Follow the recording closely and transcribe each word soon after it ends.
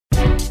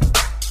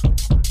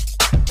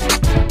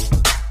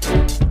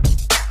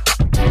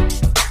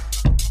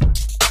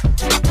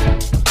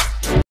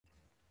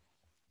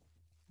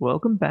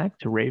Welcome back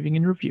to Raving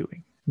and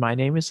Reviewing. My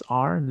name is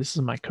R, and this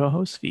is my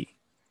co-host V.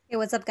 Hey,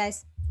 what's up,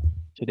 guys?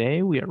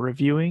 Today we are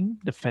reviewing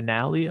the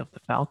finale of The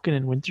Falcon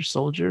and Winter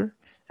Soldier,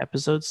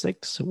 Episode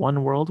 6,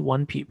 One World,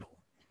 One People.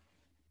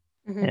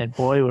 Mhm. And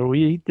boy, were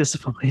we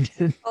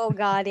disappointed. Oh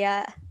God,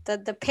 yeah.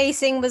 The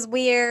pacing was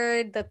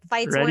weird. The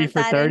fights Ready weren't for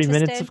that 30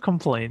 minutes of interesting.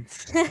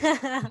 complaints.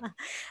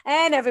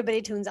 And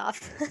everybody tunes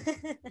off.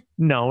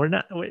 No, we're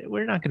not.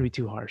 We're not going to be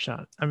too harsh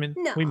on it. I mean,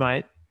 we No.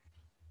 might,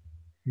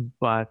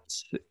 but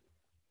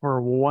for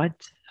what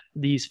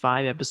these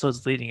 5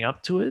 episodes leading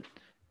up to it,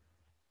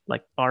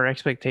 like our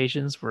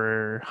expectations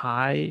were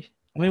high.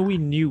 I mean, we Yeah.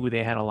 knew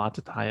they had a lot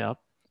to tie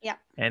up, Yeah.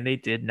 and they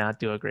did not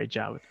do a great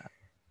job with that.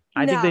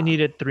 I think they No.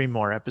 needed 3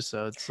 more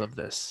episodes of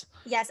this.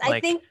 Yes, I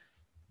Like, think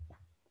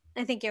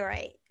I think you're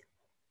right.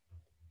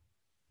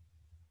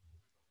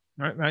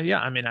 yeah,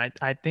 I mean,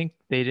 I think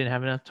they didn't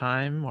have enough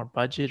time or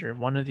budget or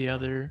one or the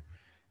other.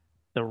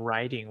 The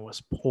writing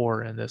was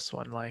poor in this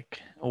one.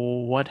 Like,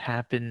 what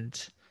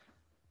happened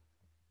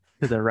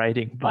to the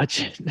writing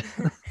budget?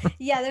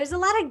 Yeah, there's a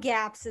lot of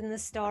gaps in the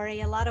story,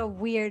 a lot of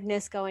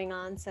weirdness going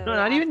on. So No,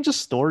 not yeah. even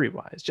just story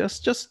wise.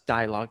 Just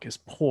dialogue is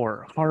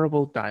poor,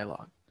 horrible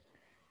dialogue,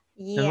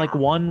 and like Yeah.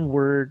 one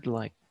word,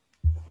 like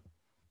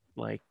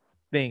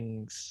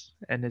things,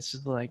 and it's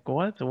just like,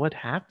 what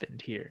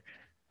happened here?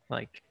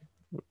 Like,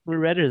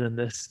 we're better than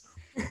this.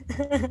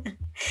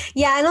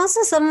 Yeah, and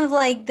also some of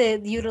like the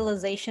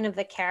utilization of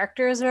the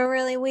characters were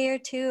really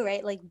weird too,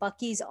 right? Like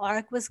Bucky's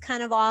arc was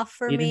kind of off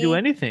for He didn't do me.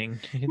 anything.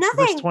 In the first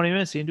Nothing. 20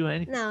 minutes, he didn't do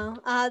anything. No.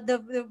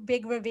 The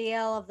big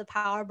reveal of the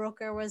power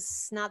broker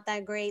was not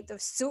that great. The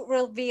suit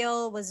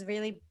reveal was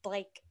really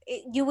like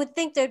you would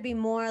think there'd be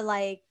more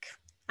like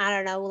I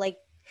don't know, like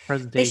they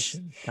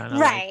Presentation, kind of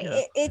like,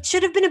 right. It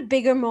should have been a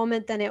bigger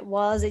moment than it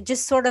was. It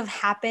just sort of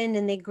happened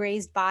and they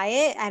grazed by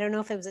it. I don't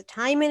know if it was a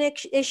timing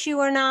issue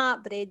or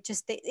not, but it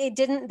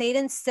didn't they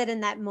didn't sit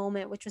in that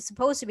moment, which was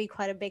supposed to be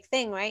quite a big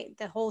thing, right?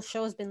 The whole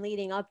show's been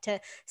leading up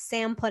to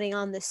Sam putting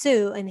on the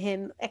suit and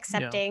him yeah.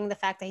 accepting the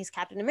fact that he's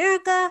Captain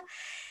America,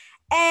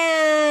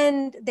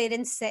 and they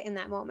didn't sit in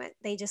that moment.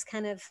 They just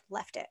kind of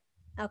left it.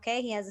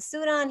 Okay, he has a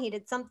suit on, he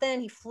did something,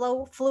 he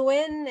flew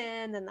in,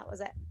 and then that was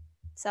it.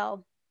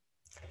 So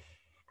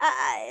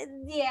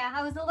yeah,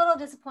 I was a little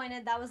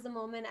disappointed. That was the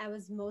moment I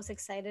was most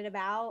excited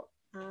about,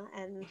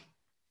 and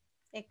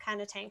it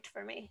kind of tanked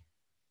for me.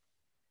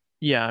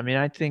 Yeah, I mean,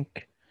 I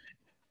think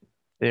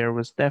there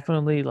was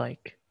definitely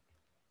like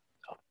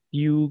a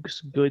few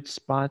good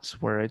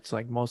spots where it's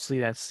like mostly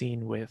that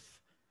scene with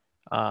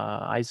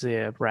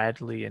Isaiah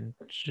Bradley and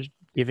just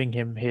giving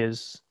him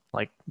his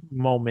like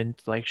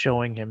moment, like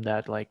showing him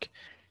that like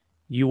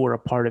you were a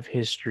part of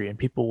history and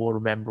people will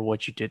remember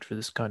what you did for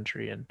this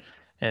country,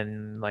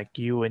 and like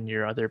you and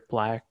your other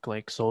black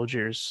like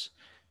soldiers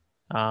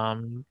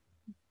um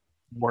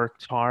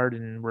worked hard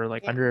and were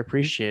like Yeah.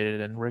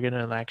 underappreciated, and we're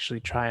gonna actually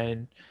try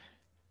and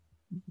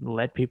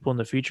let people in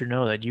the future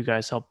know that you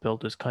guys helped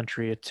build this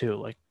country too.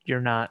 Like,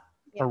 you're not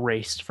Yeah.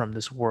 erased from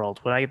this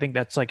world. But I think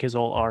that's like his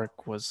whole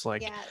arc was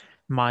like, Yeah.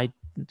 my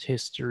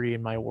history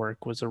and my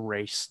work was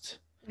erased,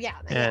 Yeah.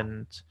 Yeah.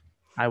 and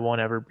I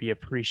won't ever be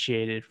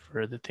appreciated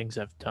for the things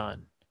I've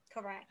done.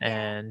 Correct. Yeah.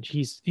 And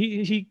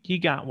he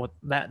got what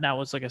that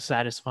was like a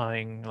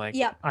satisfying, like,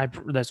 Yep. I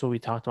that's what we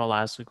talked about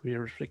last week. We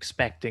were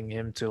expecting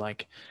him to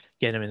like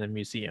get him in the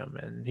museum,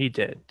 and he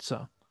did.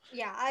 So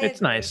Yeah, I it's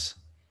agree. nice.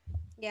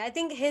 Yeah, I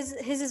think his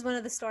is one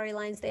of the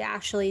storylines they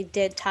actually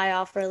did tie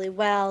off really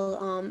well.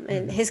 And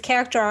Mm-hmm. his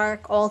character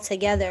arc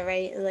altogether,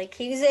 right? Like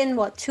he's in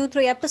what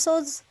 2-3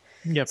 episodes.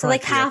 Yeah, So probably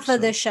like three half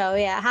of the episodes. show,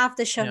 yeah, half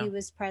the show Yeah. he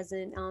was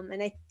present.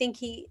 And I think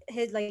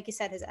his like you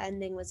said, his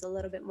ending was a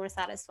little bit more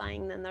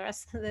satisfying than the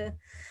rest of the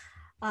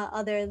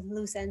other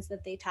loose ends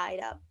that they tied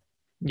up.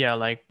 Yeah,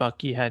 like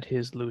Bucky had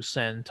his loose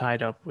end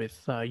tied up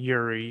with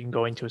Yuri and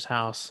going to his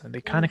house, and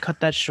they kind of Oof. cut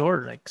that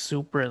short, like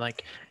super.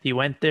 Like, he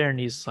went there and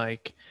he's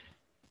like,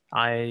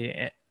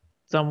 "I,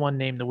 someone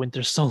named the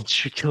Winter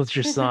Soldier killed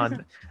your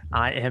son.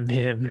 I am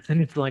him."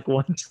 And it's like,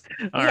 what?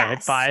 All right,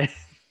 Yes. bye.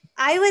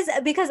 I was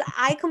because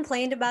I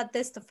complained about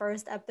this the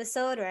first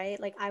episode, right?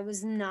 Like I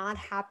was not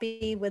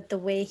happy with the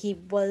way he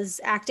was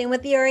acting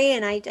with Yuri,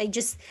 and I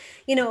just,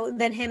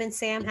 then him and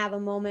Sam have a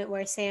moment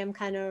where Sam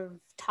kind of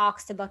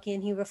talks to Bucky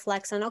and he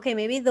reflects on, okay,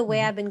 maybe the way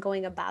Mhm. I've been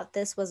going about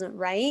this wasn't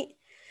right.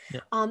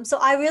 Yeah, So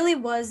I really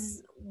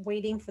was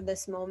waiting for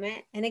this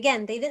moment, and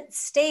again, they didn't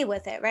stay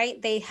with it,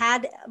 right? They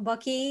had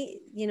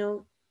Bucky,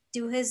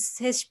 do his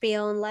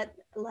spiel and let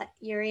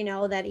Yuri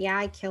know that yeah,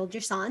 I killed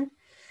your son,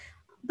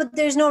 but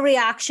there's no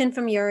reaction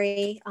from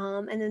Yuri.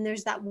 And then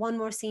there's that one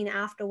more scene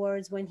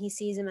afterwards when he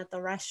sees him at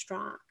the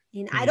restaurant.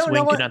 And and I he's don't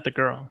know winking what, at the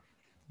girl.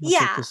 That's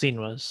what yeah, the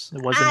scene was. It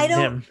I wasn't don't,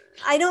 him.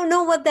 I don't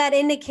know what that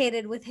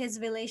indicated with his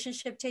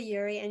relationship to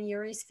Yuri and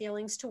Yuri's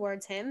feelings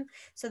towards him.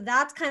 So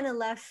that kind of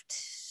left.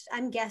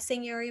 I'm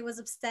guessing Yuri was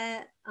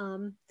upset.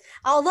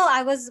 Although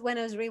when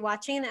I was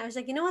rewatching it, I was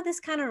like, you know what,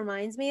 this kind of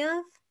reminds me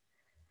of.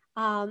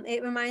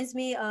 It reminds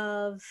me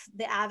of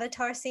the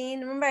Avatar scene.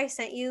 Remember I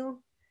sent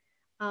you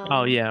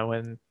Oh um yeah,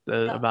 when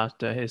about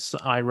his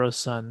Iroh's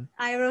son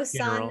Iroh's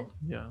son, funeral.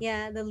 Yeah,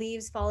 yeah, the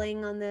leaves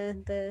falling on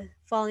the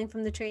falling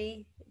from the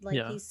tree, like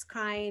yeah. he's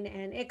crying,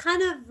 and it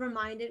kind of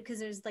reminded because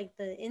there's like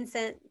the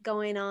incense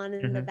going on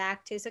in the Hmm.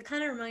 back too, so it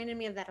kind of reminded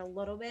me of that a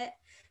little bit.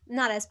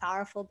 Not as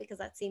powerful because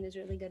that scene is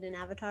really good in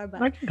Avatar,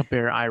 but I can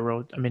compare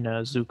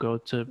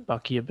Zuko to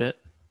Bucky a bit.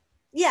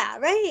 yeah,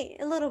 right,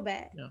 a little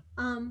bit.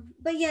 Yeah.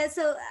 But yeah,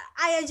 so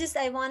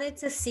I wanted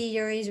to see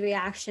Yuri's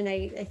reaction.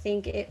 I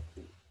think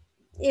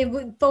it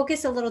would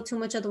focus a little too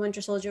much on the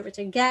Winter Soldier, which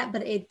I get,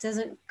 but it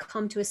doesn't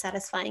come to a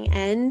satisfying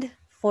end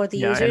for the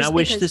Yeah, and I users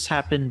wish because this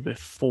happened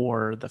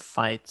before the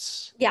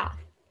fights. yeah,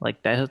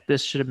 Like that,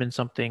 this should have been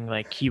something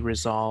like he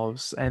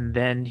resolves, and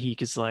then he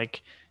gets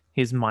like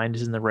his mind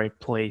is in the right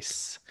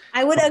place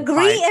I would for the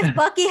agree fight. if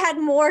Bucky had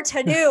more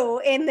to do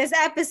in this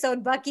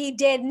episode. Bucky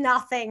did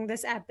nothing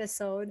this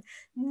episode.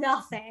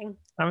 Nothing.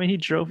 I mean, he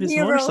drove his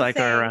Zero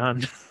motorcycle thing.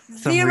 around for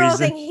some Zero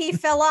reason. thing. He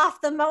fell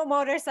off the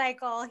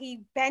motorcycle.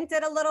 He bent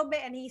it a little bit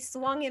and he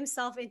swung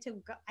himself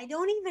into. I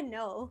don't even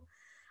know.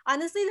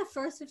 Honestly, the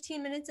first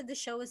 15 minutes of the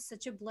show is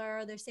such a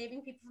blur. They're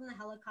saving people from the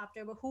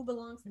helicopter, but who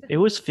belongs to It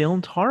who? was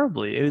filmed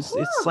horribly. It's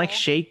like Horrible.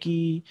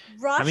 shaky.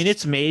 I mean, Rushed.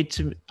 it's made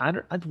to. I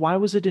don't. Why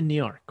was it in New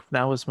York?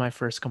 That was my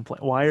first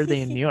complaint. Why are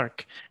they in New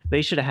York?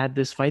 They should have had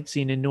this fight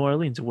scene in New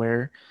Orleans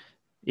where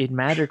it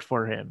mattered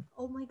for him.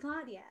 Oh my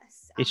God,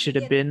 yes. It should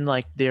have been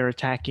like they're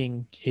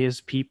attacking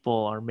his people,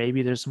 or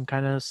maybe there's some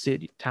kind of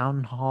city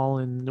town hall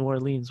in New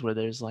Orleans where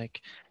there's like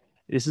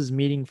this is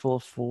meaningful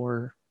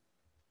for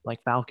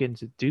like Falcon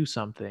to do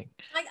something.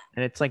 Like,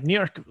 And it's like New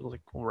York,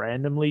 like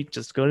randomly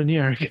just go to New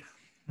York.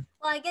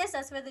 well, I guess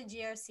that's where the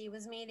GRC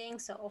was meeting.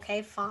 So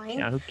okay, fine.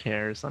 Yeah, who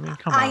cares? I mean,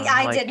 come on.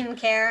 I like, didn't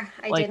care.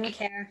 I like, didn't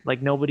care.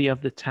 Like nobody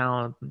of the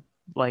town.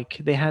 Like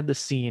they had the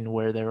scene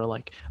where they were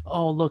like,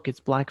 "Oh, look, it's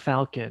Black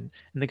Falcon,"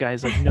 and the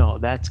guy's like, "No,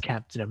 that's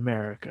Captain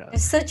America."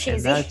 It's so And cheesy.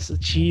 that's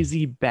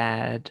cheesy,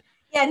 bad,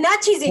 Yeah,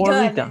 not cheesy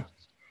poorly good. done.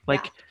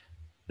 Like Yeah.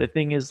 the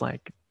thing is,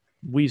 like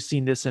we've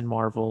seen this in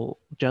Marvel,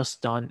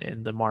 just done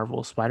in the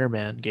Marvel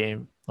Spider-Man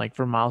game. Like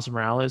for Miles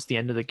Morales, the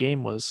end of the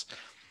game was,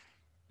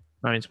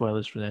 I mean,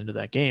 spoilers for the end of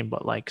that game,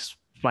 but like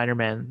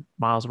Spider-Man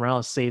Miles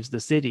Morales saves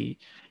the city,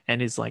 and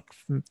his like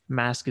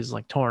mask is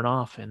like torn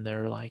off, and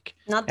they're like,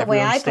 Not the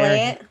way I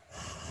play it.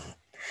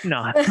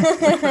 No,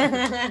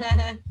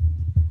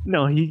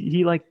 no,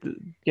 he like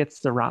gets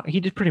the rock. He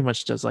just pretty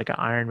much does like an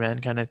Iron Man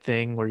kind of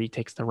thing where he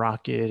takes the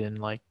rocket and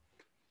like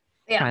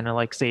Yeah. kind of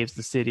like saves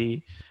the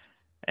city,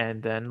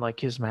 and then like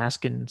his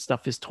mask and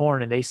stuff is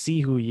torn, and they see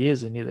who he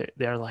is, and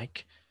they're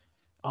like,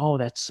 "Oh,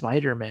 that's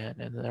Spider-Man,"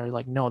 and they're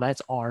like, "No,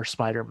 that's our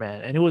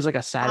Spider-Man," and it was like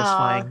a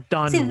satisfying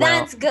done See, well,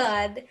 that's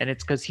good. and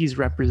it's because he's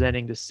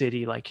representing the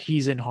city, like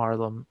he's in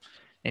Harlem,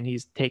 and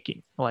he's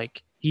taking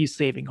like he's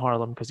saving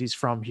Harlem because he's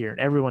from here, and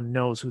everyone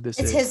knows who this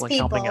It's is, his like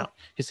helping people. out.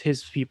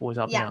 His people is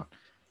helping Yeah. out.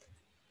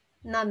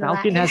 Nonetheless.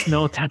 Falcon has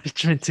no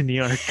attachment to New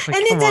York. Like,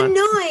 And come it's on.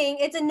 annoying.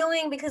 It's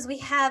annoying because we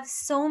have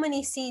so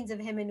many scenes of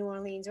him in New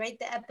Orleans, right?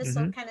 The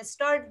episode kind of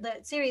started, the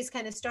series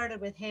kind of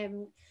started with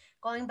him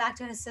going back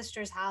to his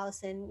sister's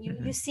house, and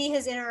you see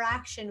his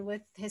interaction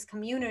with his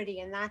community,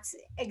 and that's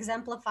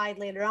exemplified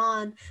later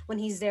on when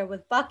he's there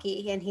with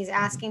Bucky and he's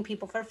asking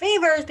people for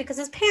favors because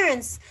his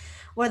parents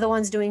were the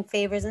ones doing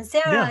favors, and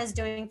Sarah is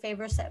doing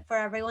favors for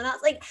everyone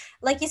else.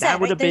 Like you said,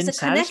 That would right? have There's been a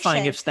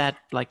satisfying connection. if that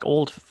like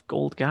old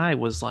guy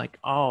was like,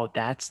 "Oh,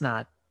 that's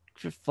not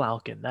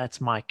Falcon.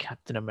 That's my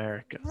Captain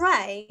America."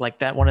 Right. Like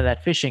that one of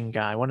that fishing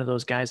guy, one of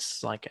those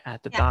guys like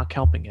at the dock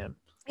helping him.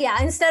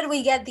 Yeah, instead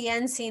we get the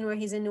end scene where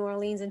he's in New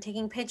Orleans and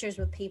taking pictures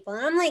with people.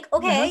 And I'm like,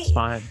 okay, Yeah, that's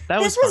fine.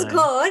 this was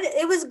good.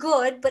 It was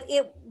good, but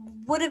it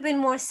would have been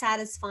more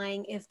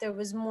satisfying if there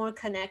was more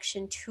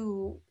connection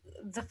to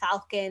the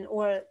Falcon,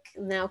 or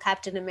now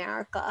Captain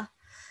America.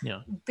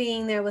 Yeah.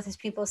 Being there with his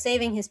people,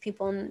 saving his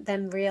people, and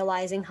them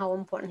realizing how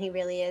important he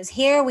really is.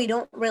 Here, we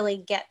don't really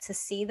get to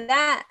see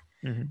that,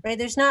 right?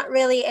 There's not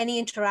really any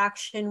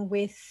interaction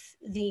with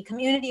the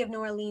community of New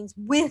Orleans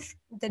with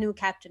the new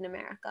Captain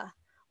America,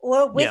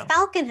 or with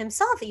Falcon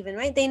himself even,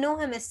 right? They know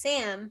him as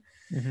Sam,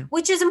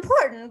 which is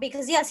important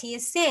because, yes, he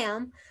is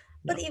Sam,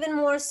 but even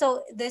more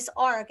so, this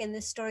arc and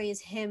this story is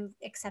him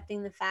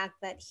accepting the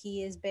fact that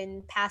he has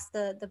been past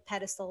the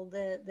pedestal,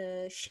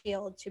 the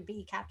shield to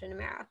be Captain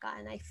America.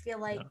 And I feel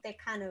like they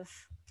kind of,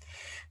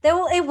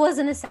 it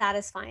wasn't a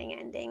satisfying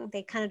ending.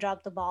 They kind of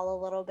dropped the ball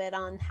a little bit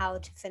on how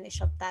to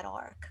finish up that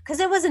arc, because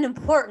it was an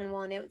important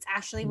one. It was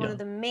actually one of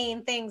the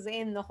main things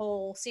in the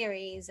whole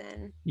series.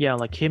 And yeah,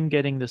 like him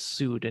getting the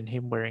suit and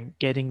him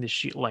getting the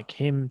shield, like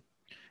him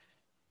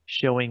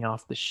showing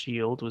off the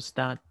shield was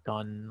not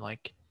done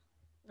like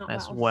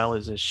as well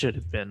as it should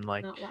have been.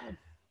 Like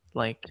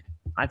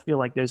I feel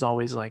like there's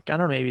always like, I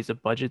don't know, maybe it's a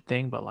budget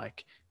thing, but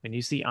like when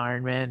you see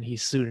Iron Man,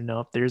 he's suiting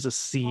up, there's a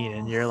scene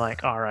and you're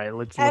like, all right,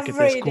 let's look at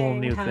this cool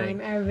new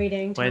thing. Every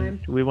dang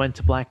time. When we went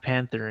to Black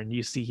Panther and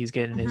you see he's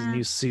getting his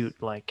new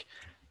suit, like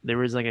there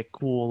was like a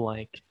cool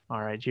like,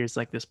 all right, here's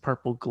like this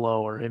purple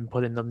glow, or him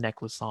putting the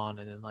necklace on,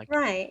 and then like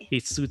he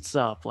suits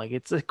up. Like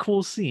it's a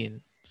cool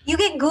scene. You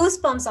get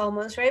goosebumps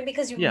almost, right?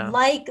 Because you Yeah.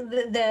 like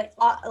the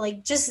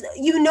like, just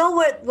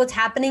what's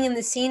happening in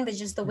the scene, but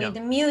just the way Yeah.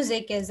 the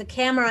music is, the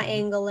camera Mhm.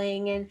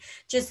 angling, and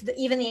just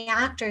even the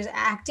actors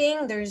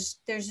acting. There's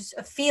just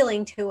a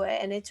feeling to it,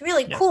 and it's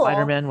really Yeah, cool.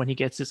 Spider-Man when he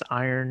gets his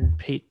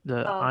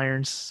the Oh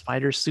iron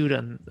spider suit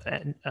on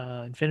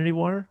Infinity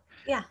War.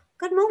 yeah,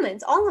 good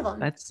moments, all of them.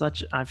 That's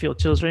such, I feel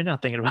chills right now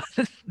thinking about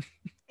it.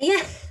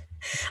 Yeah,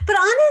 but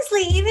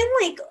honestly, even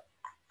like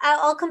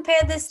I'll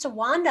compare this to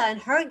Wanda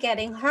and her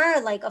getting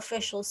her like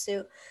official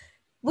suit.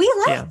 We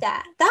Yeah. liked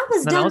that. That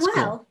was No, that done was cool.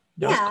 well.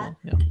 That was Yeah, cool.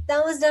 Yeah.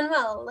 that was done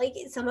well. Like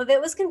some of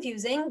it was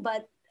confusing,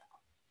 but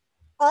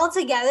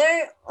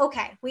altogether,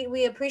 okay.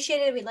 We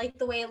appreciated it. We liked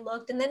the way it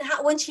looked, and then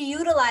when she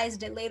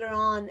utilized it later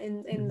on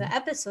in Hmm. the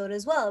episode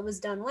as well, it was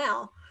done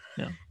well.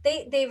 Yeah.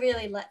 They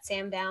really let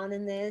Sam down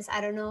in this. I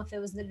don't know if it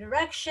was the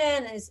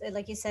direction, is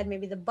like you said,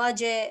 maybe the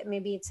budget,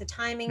 maybe it's a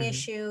timing Hmm.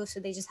 issue. So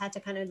they just had to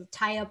kind of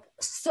tie up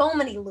so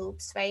many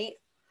loops, right?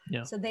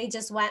 Yeah. So they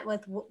just went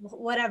with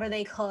whatever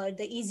they could,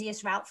 the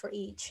easiest route for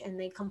each, and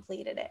they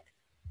completed it.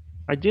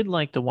 I did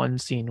like the one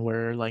scene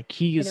where like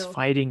he You is know,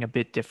 fighting a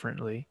bit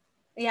differently.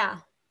 yeah.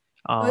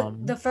 The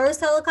Um, first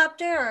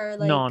helicopter, or no,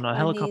 like no, when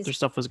helicopter he's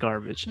stuff was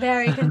garbage.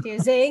 very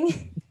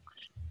confusing.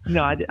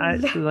 No,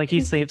 like he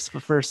Very- saves the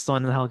first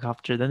one in the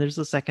helicopter. Then there's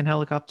the second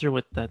helicopter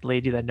with that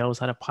lady that knows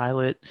how to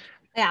pilot,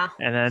 yeah.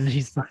 and then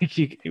he's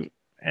like,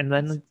 and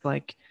then it's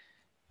like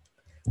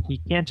he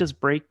can't just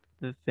break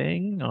the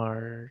thing,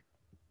 or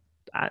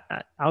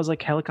I was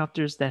like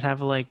helicopters that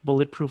have like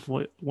bulletproof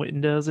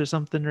windows or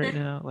something right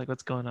now. Like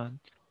what's going on?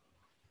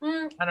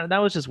 Mm. I don't. That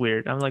was just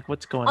weird. I'm like,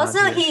 what's going on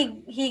Also, here?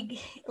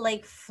 he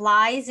like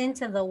flies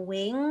into the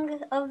wing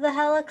of the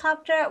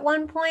helicopter at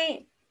one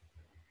point.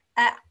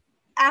 Uh,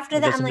 After It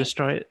that, I'm doesn't like,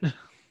 destroy it.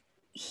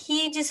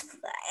 he just.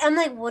 I'm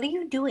like, what are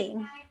you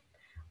doing?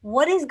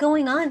 What is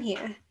going on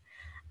here?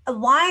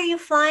 Why are you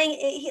flying?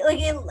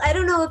 I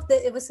don't know if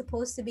it was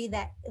supposed to be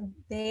that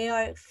they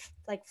are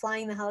like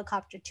flying the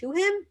helicopter to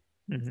him,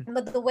 Hmm.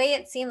 but the way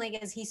it seemed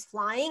like is he's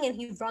flying and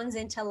he runs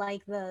into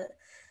like the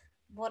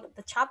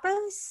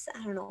choppers.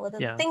 I don't know the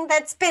Yeah, thing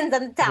that spins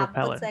on the the top.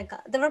 What's propeller. that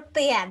called?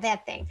 Yeah,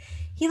 that thing.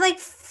 He like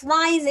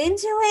flies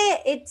into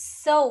it. It's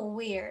so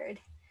weird.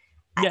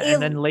 Yeah,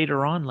 and then It,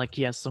 later on, like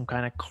he has some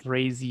kind of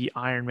crazy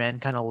Iron Man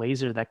kind of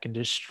laser that can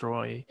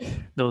destroy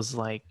those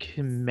like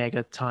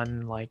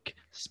megaton like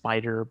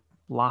spider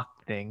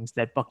block things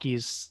that Bucky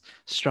is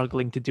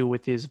struggling to do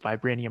with his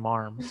vibranium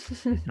arm.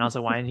 And I was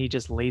like, why didn't he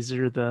just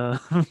laser the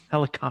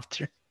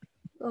helicopter?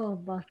 oh,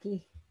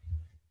 Bucky.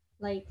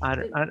 Like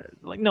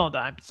Like no,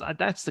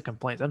 that's the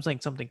complaint. I'm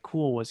saying something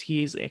cool was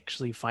he's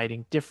actually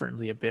fighting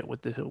differently a bit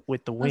with the oh,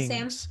 Sam.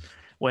 wings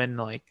when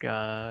like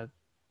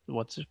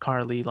what's it,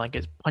 Carly like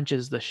it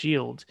punches the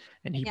shield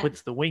and he Yeah.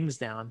 puts the wings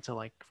down to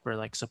like for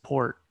like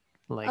support.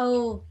 Like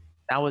Oh,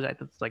 that was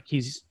it's like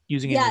he's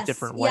using it in a yes,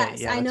 different way.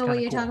 yes. Yeah, I that's know kind what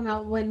of you're talking cool.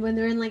 about when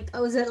they're in like,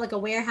 oh, is it like a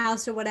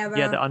warehouse or Yeah, the whatever?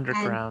 And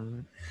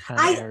underground kind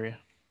of I area.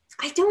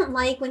 I don't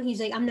like when he's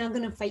like, I'm not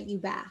gonna fight you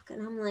back,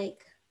 and I'm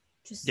like,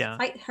 just Yeah.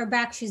 fight her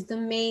back. She's the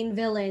main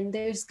villain.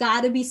 There's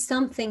got to be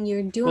something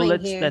you're Well, doing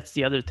here. that's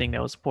the other thing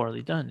that was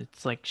poorly done.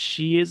 It's like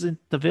she isn't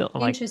the villain.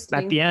 Like at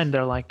Interesting. the end,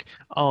 they're like,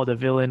 "Oh, the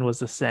villain was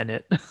the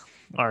Senate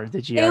or the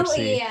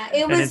GRC," Yeah,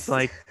 it and it's was.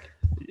 like,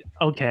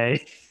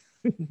 okay,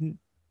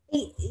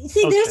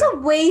 See, there's okay, a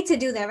way to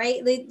do that,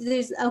 right?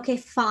 There's okay,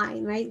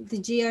 fine, right? The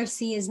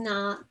GRC is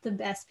not the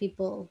best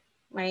people,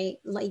 right?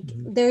 Like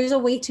Mhm. there's a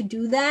way to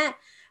do that,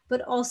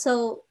 but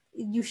also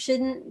you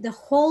shouldn't. The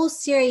whole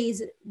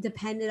series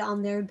depended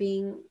on there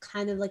being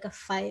kind of like a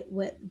fight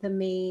with the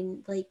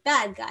main like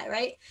bad guy,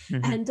 right?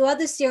 Mhm. And throughout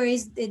the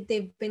series,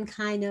 they've been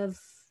kind of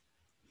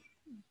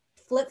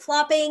flip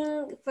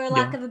flopping, for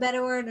lack Yeah. of a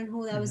better word, on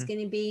who that was Mhm. going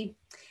to be.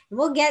 And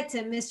we'll get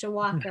to Mr.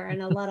 Walker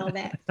in a little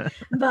bit,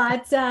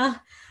 but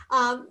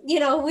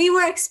we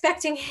were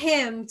expecting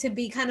him to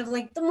be kind of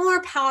like the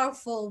more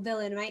powerful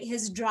villain, right?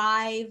 His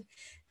drive,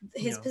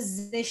 his Yeah.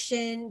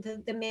 position,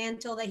 the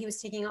mantle that he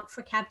was taking up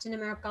for Captain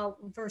America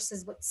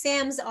versus what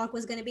Sam's arc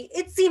was going to be.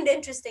 It seemed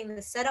interesting.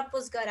 The setup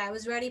was good. I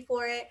was ready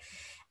for it.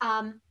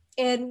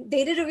 And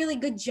they did a really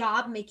good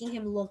job making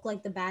him look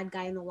like the bad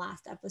guy in the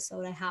last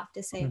episode, I have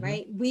to say, Mhm.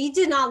 right? We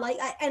did not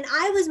and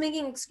I was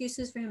making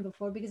excuses for him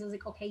before because I was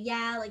like, okay,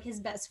 yeah, like his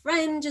best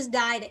friend just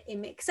died. It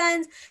makes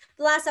sense.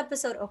 The last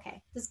episode,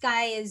 okay, this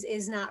guy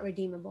is not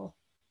redeemable.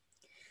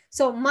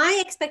 So my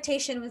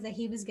expectation was that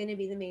he was going to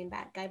be the main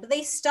bad guy, but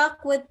they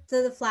stuck with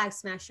the Flag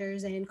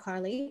Smashers and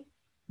Carly.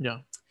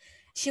 Yeah.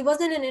 She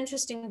wasn't an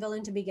interesting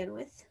villain to begin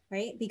with,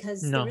 right?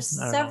 Because there No, was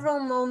not at all. several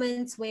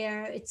moments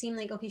where it seemed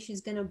like, okay,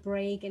 she's going to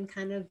break and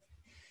kind of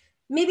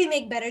maybe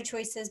make better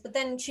choices, but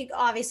then she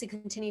obviously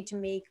continued to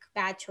make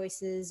bad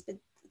choices. But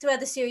throughout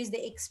the series,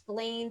 they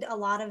explained a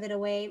lot of it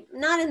away,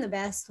 not in the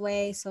best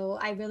way. So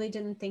I really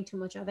didn't think too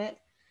much of it.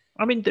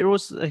 I mean, there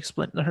was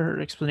her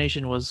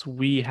explanation was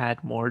we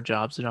had more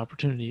jobs and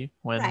opportunity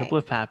when the Right.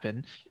 blip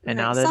happened, and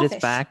now Right. that it's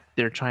Selfish. back,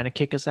 they're trying to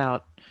kick us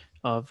out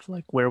of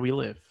like where we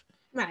live.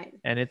 Right.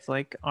 And it's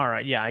like, all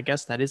right, yeah, I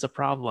guess that is a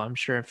problem. I'm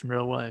sure if in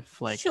real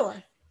life, like Sure.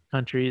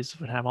 countries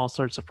would have all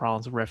sorts of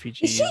problems with Did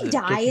she refugees and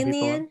die kicking in the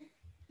people out. end?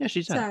 Yeah,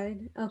 she's dead. Sorry.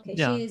 Okay,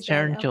 Yeah, she is dead.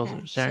 Sharon kills her.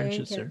 Okay, Sharon Sharon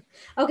shoots killed.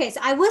 her. Okay, so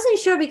I wasn't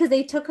sure because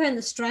they took her in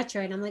the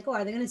stretcher, and I'm like, oh,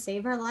 are they gonna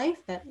save her life?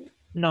 But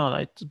No,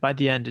 like, by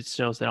the end, it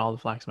shows that all the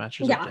Flag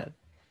Smashers are yeah, dead.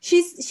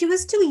 she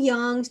was too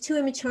young, too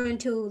immature, and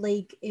too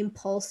like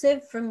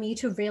impulsive for me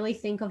to really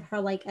think of her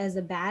like as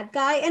a bad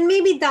guy. And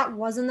maybe that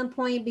wasn't the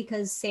point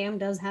because Sam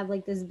does have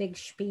like this big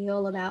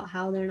spiel about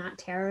how they're not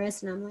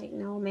terrorists, and I'm like,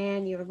 no,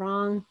 man, you're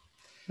wrong.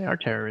 They are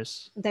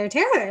terrorists. They're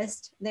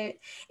terrorists.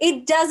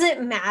 It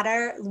doesn't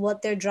matter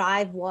what their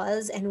drive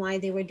was and why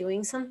they were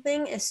doing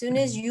something. As soon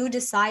as you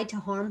decide to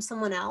harm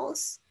someone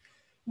else,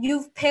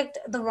 you've picked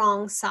the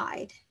wrong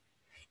side.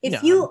 If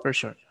Yeah, you for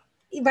sure.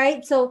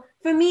 right, so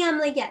for me, I'm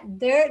like, yeah,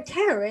 they're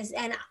terrorists,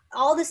 and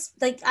all this,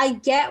 like, I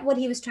get what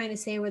he was trying to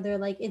say, where they're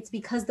like, it's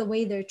because the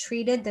way they're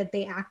treated that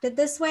they acted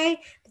this way,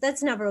 but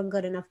that's never a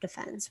good enough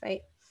defense,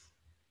 right?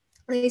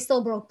 They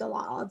still broke the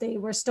law. They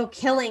were still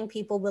killing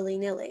people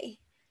willy-nilly,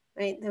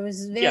 right? There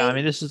was Yeah, I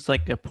mean, this is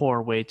like a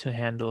poor way to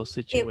handle a it,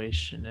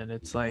 situation, and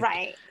it's like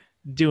right.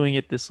 doing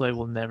it this way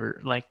will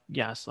never, like,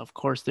 yes, of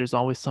course, there's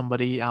always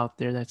somebody out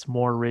there that's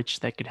more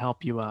rich that could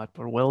help you out,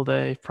 but will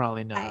they?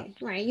 Probably not.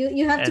 Right.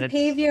 You have And to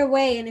pave your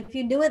way, and if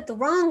you do it the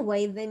wrong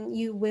way, then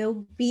you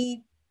will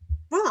be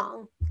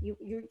wrong.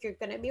 You're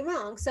gonna be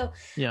wrong. So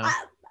yeah,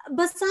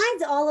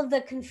 besides all of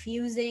the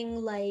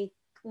confusing like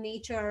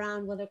nature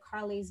around whether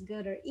Carly's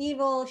good or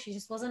evil, she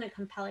just wasn't a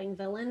compelling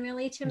villain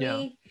really to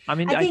me. I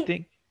mean, I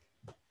think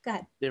go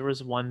ahead. there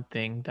was one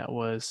thing that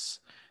was,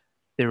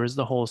 there was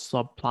the whole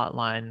subplot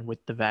line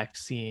with the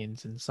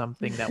vaccines and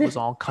something that was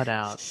all cut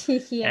out.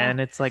 Yeah. And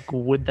it's like,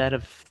 would that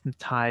have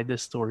tied the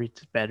story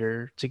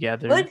better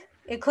together?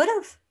 It could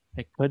have.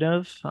 It could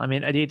have. I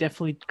mean, they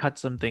definitely cut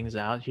some things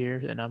out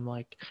here, and I'm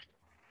like,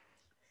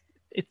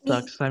 it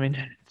sucks. I mean,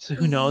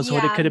 who knows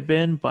what it could have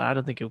been, but I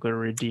don't think it could have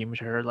redeemed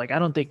her. Like, I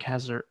don't think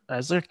as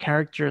her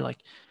character, like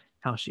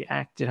how she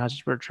acted, how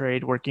she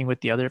portrayed working with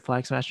the other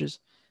Flag Smashers,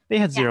 they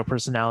had zero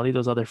personality.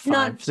 Those other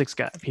five or six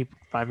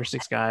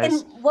guys.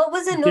 And what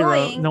was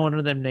annoying? No one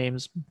of them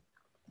names.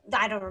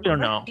 I don't remember. I don't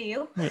know. Do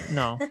you?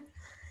 No.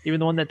 Even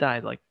the one that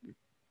died, like,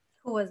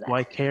 who was that? Do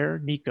I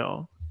care?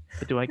 Nico.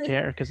 But do I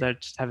care? Because I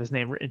just have his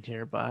name written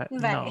here, but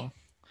right.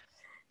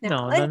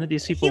 No, none of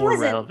these people were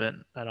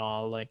relevant at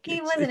all. Like,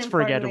 it's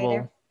forgettable.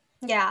 Later.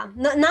 Yeah,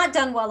 not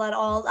done well at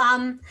all.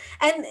 And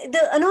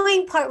the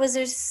annoying part was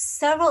there's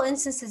several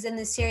instances in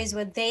this series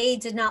where they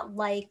did not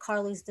like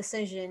Carly's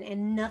decision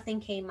and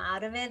nothing came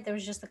out of it. There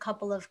was just a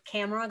couple of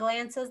camera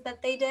glances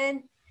that they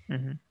did,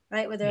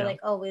 right? Where they're like,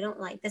 oh, we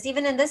don't like this.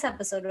 Even in this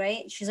episode,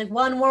 right? She's like,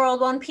 one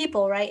world, one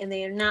people, right? And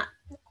they are not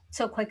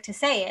so quick to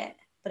say it.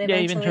 But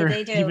eventually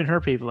they do. Even her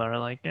people are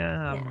like,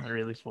 I'm not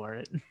really for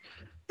it.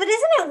 But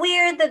isn't it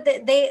weird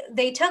that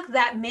they took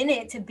that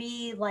minute to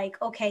be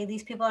like, okay,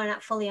 these people are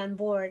not fully on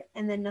board,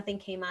 and then nothing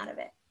came out of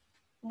it?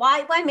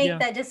 Why make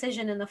that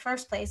decision in the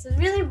first place? It's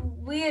really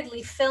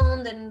weirdly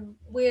filmed and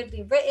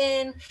weirdly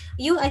written.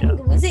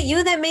 Was it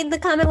you that made the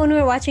comment when we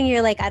were watching?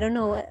 You're like, I don't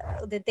know,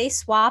 did they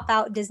swap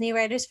out Disney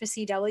writers for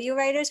CW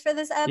writers for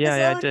this episode?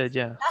 Yeah, I did.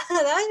 Yeah, that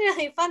was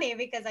really funny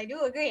because I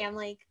do agree. I'm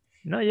like,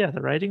 no, yeah, the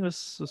writing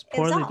was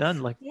poorly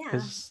done. Like,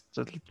 because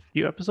a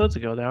few episodes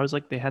ago, I was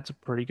like, they had some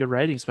pretty good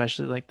writing,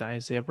 especially like the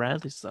Isaiah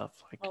Bradley stuff.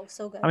 Like, oh,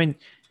 so good. I mean,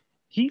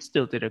 he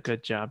still did a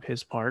good job,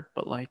 his part,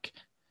 but like,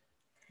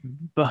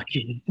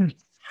 Bucky,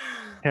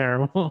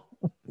 terrible.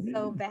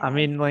 So bad. I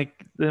mean,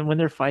 like, then when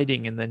they're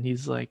fighting, and then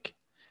he's like,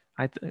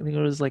 I think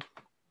it was like,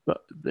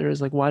 there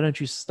was like, why don't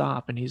you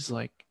stop? And he's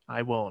like,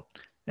 I won't.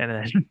 And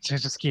then it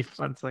just keeps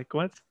on. It's like,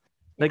 what?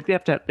 Like,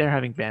 they're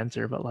having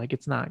banter, but like,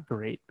 it's not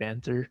great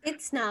banter.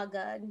 It's not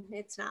good.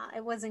 It's not.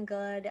 It wasn't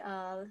good.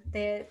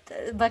 The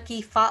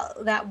Bucky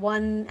fought that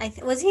one.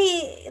 Was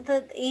he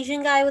the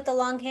Asian guy with the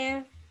long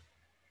hair?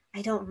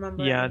 I don't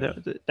remember. Yeah,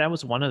 that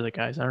was one of the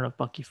guys. I don't know if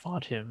Bucky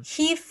fought him.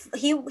 He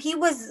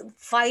was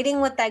fighting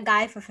with that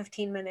guy for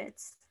 15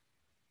 minutes.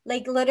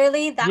 Like,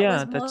 literally, that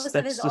was most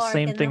of his arc. That's the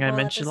same thing I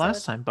mentioned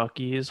last time.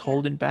 Bucky is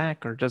holding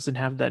back or doesn't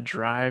have that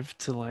drive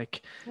to,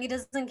 like... He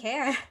doesn't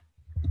care.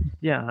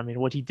 Yeah, I mean,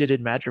 what he did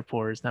in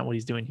Madripoor is not what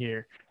he's doing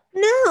here.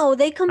 No,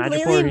 they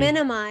completely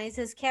minimize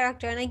his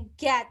character, and I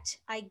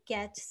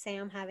get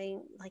Sam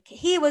having, like,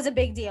 he was a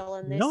big deal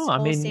in this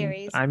whole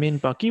series. I mean,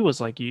 Bucky was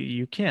like,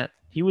 you can't.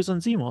 He was on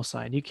Zemo's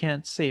side. You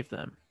can't save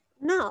them.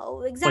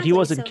 No, exactly. But he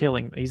wasn't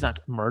killing. He's not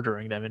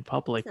murdering them in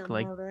public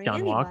like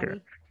John Walker.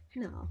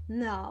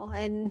 No.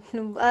 And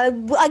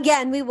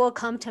again, we will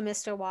come to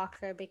Mr.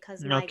 Walker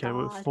because my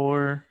God.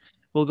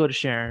 We'll go to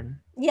Sharon.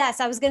 Yes,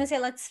 I was going to say,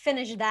 let's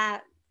finish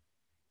that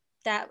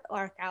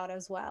arc out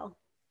as well.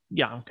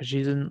 Yeah, because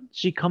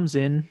she comes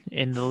in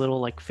the little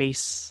like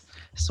face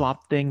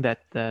swap thing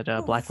that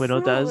Black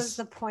Widow does. What was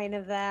the point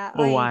of that?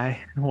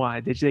 Why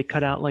did they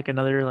cut out like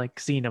another like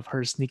scene of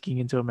her sneaking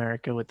into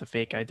America with the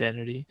fake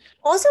identity?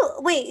 Also,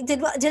 wait,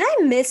 did I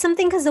miss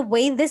something? Because the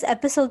way this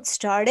episode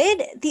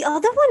started, the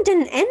other one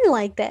didn't end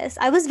like this.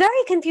 I was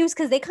very confused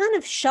because they kind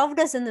of shoved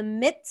us in the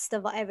midst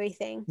of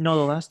everything. No,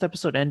 the last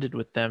episode ended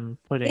with them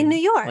putting in New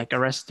York, like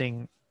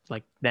arresting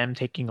like them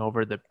taking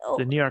over the Oh,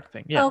 New York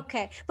thing. Yeah.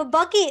 okay. But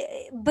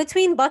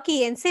between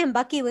Bucky and Sam,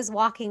 Bucky was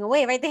walking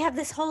away, right? They have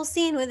this whole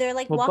scene where they're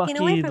like Well, walking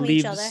away Bucky from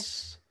each other.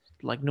 leaves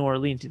like New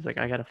Orleans. He's like,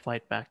 I gotta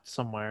flight back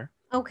somewhere.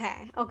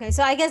 Okay.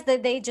 So I guess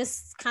that they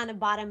just kind of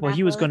bought him Well, back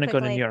he was really gonna go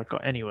to New quickly.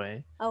 York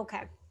anyway,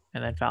 Okay.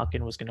 and then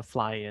Falcon was gonna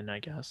fly in, I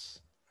guess.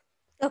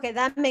 Okay,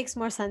 that makes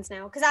more sense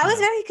now. Because I was Yeah.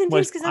 very Was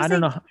confused because I I was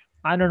don't like, know.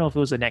 I don't know if it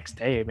was the next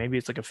day. Maybe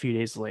it's like a few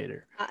days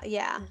later.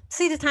 yeah.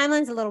 See, the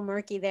timeline's a little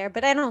murky there,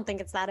 but I don't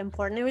think it's that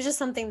important. It was just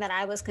something that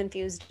I was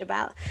confused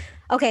about.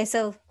 Okay,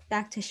 so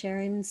back to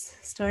Sharon's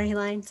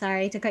storyline.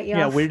 Sorry to cut you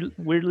Yeah, off.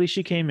 weirdly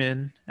she came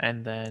in,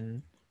 and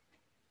then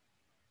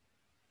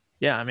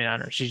yeah, I mean, I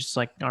don't know. She's just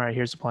like, all right,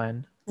 here's the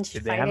plan. And she's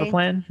Did they have a fighting.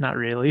 plan? Not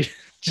really.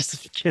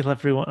 Just kill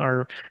everyone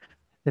or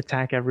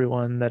attack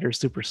everyone that are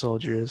super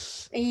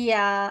soldiers.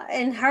 Yeah,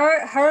 and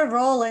her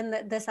role in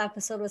this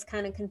episode was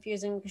kind of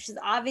confusing because she's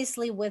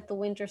obviously with the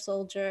Winter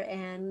Soldier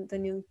and the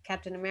new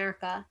Captain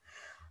America,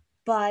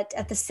 but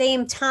at the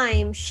same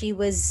time she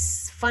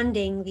was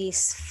funding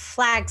these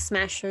flag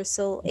smashers,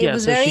 so it Yeah,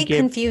 was so very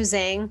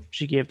confusing.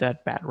 she gave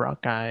that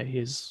Batrock guy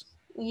his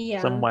some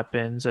Yeah,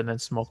 weapons and then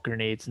smoke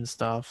grenades and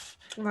stuff.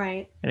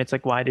 right. And it's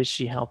like, why does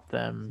she help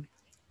them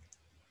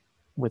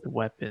with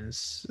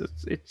weapons?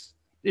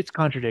 It's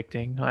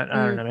contradicting. I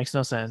don't know. It makes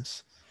no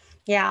sense.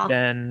 Yeah.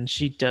 Then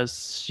she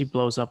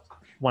blows up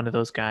one of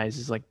those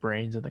guys' like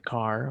brains in the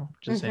car,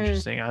 which is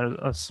interesting.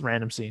 A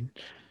random scene.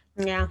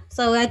 Yeah.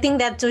 So I think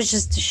that was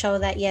just to show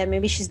that yeah,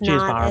 maybe she's She is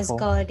not as powerful.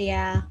 good.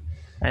 Yeah.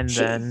 And She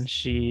then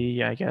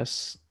she, I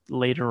guess,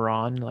 later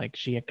on, like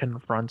she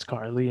confronts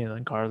Carly, and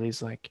then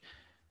Carly's like,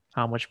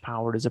 "How much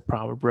power does a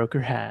power broker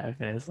have?"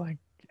 And it's like,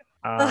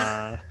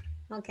 uh.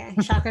 okay.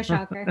 Shocker.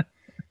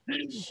 And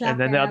then Shocker.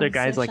 the I other was so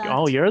guy's like, "Oh,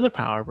 shocked. you're the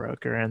power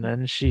broker," and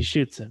then she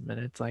shoots him, and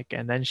it's like,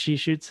 and then she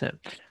shoots him,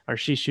 or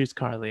she shoots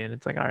Carly, and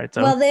it's like, all right,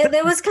 so Well,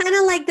 there was kind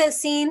of like the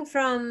scene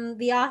from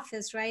The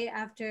Office, right?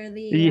 After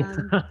the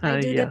yeah,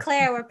 I do yeah,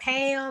 declare where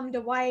Pam,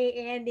 Dwight,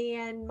 Andy,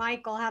 and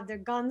Michael have their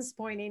guns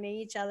pointing at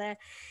each other.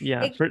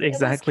 yeah, It, for it was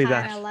exactly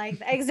kind that. of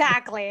like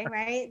exactly,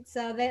 right?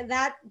 So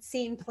that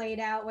scene played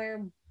out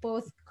where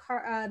both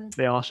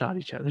They all shot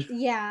each other.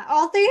 yeah,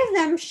 all three of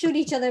them shoot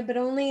each other, but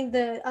only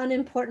the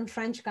unimportant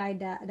French guy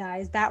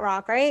dies.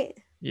 Batrock, right?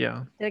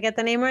 Yeah. Did I get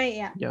the name right?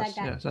 Yeah, that Yes.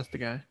 guy. Yes. That's the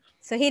guy.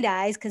 So he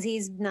dies because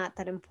he's not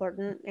that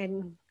important, and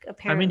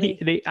I mean,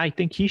 apparently I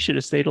think he should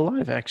have stayed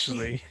alive.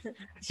 Actually,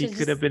 he should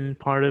could have just been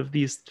part of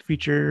these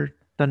future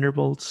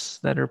Thunderbolts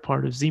that are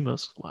part of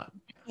Zemo's squad.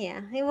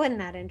 yeah, he wasn't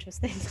that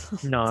interesting.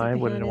 No, To I be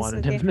wouldn't have honest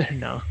wanted with you, him there.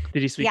 No.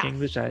 Did he speak yeah,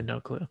 English? I had no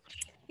clue.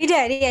 he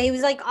did. Yeah, he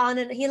was like on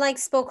it. He like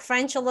spoke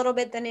French a little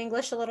bit, then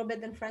English a little bit,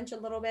 then French a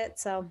little bit.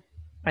 So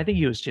I think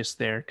he was just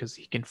there because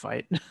he can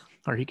fight,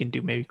 or he can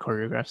do maybe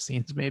choreographed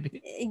scenes,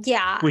 maybe.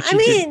 yeah, Which I he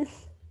did. mean,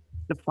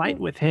 The fight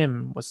with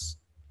him was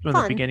from the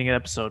fun, beginning of the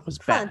episode was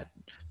fun. bad.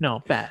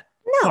 No, bad.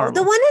 No, the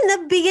Horrible. one in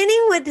the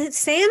beginning with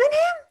Sam and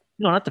him.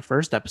 No, not the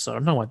first episode.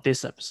 I'm talking about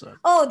this episode.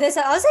 Oh, this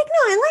I was like,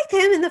 no, I liked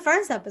him in the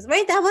first episode.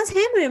 Right, that was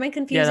him. Or am I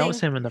confusing? Yeah, that was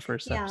him in the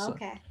first Yeah, episode.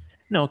 okay.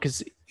 No,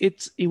 because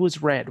it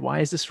was red. Why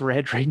is this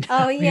red right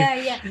now? Oh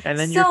yeah. And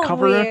then So your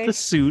cover of weird. the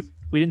suit.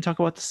 We didn't talk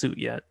about the suit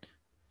yet.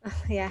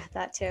 Yeah,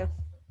 that too.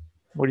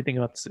 What do you think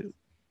about the suit?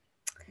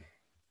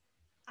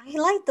 I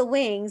like the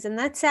wings, and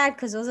that's sad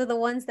because those are the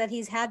ones that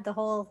he's had the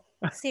whole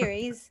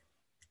series.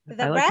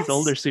 The I like his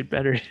older rest, suit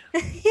better.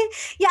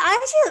 yeah, I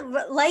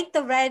actually like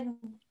the red,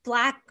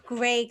 black,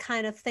 gray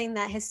kind of thing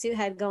that his suit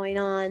had going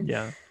on.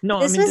 Yeah. No,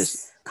 This I mean was this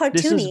is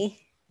cartoony.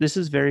 this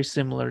is very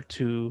similar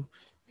to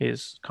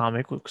his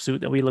comic book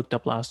suit that we looked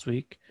up last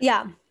week.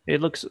 Yeah.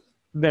 It looks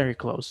very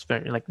close,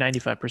 very like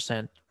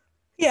 95%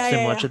 Yeah,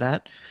 similar to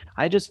that.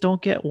 I just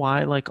don't get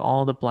why like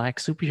all the black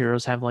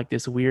superheroes have like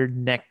this weird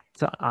neck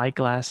to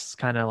eyeglass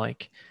kind of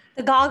like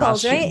the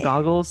goggles, right?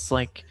 goggles.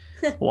 Like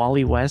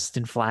Wally West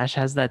and Flash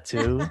has that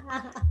too.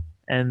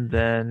 And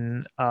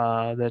then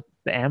the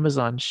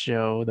Amazon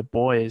show, The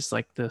Boys,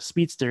 like the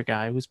speedster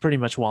guy, who's pretty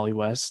much Wally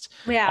West,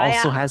 yeah.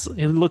 has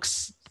it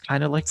looks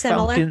kind of like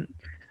Similar. Falcon,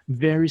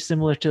 very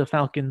similar to the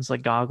Falcon's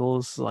like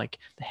goggles. Like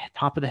the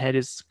top of the head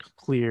is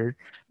clear,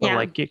 but Yeah.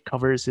 like it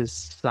covers his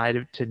side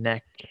of to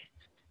neck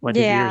when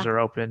his ears are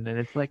open, and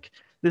it's like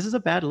this is a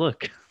bad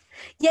look.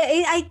 Yeah,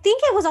 I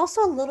think it was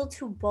also a little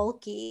too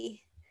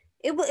bulky.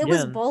 It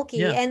was bulky,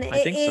 yeah, and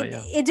I think so,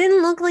 yeah. it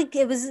didn't look like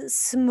it was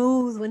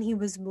smooth when he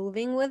was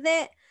moving with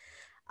it.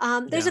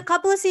 There's Yeah. a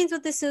couple of scenes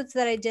with the suits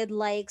that I did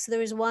like. So there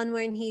was one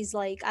when he's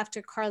like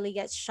after Carly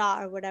gets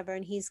shot or whatever,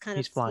 and he's kind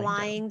of He's flying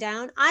flying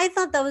down. I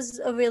thought that was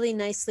a really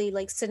nicely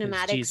like His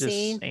cinematic Jesus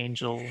scene.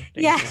 angel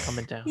Yeah.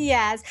 coming down.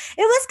 Yes,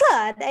 it was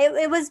good.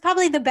 It was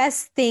probably the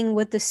best thing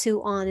with the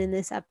suit on in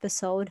this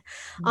episode.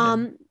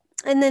 Yeah.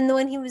 And then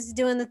when he was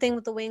doing the thing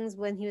with the wings,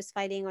 when he was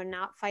fighting or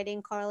not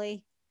fighting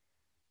Carly,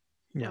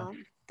 Yeah.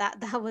 that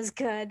was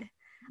good.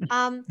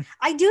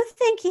 I do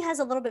think he has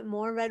a little bit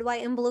more red,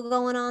 white, and blue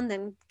going on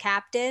than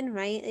Captain,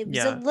 right? It was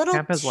Yeah, a little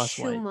Cap has less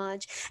too white.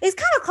 much. It's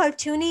kind of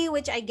cartoony,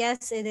 which I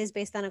guess it is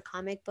based on a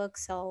comic book,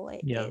 so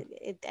Yeah.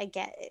 I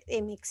get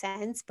it makes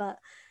sense. But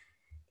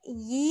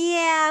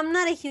Yeah, I'm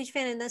not a huge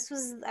fan, and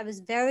I was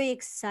very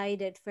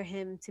excited for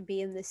him to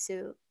be in the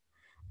suit.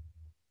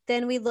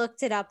 Then we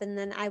looked it up, and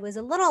then I was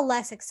a little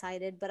less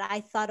excited, but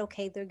I thought,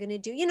 okay, they're gonna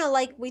do,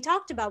 like we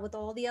talked about with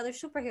all the other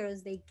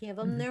superheroes, they give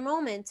them Hmm. their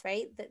moments,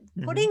 right? That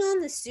Hmm. putting on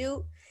the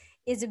suit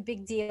is a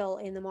big deal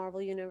in the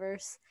Marvel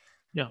universe.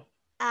 Yeah.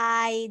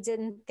 I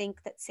didn't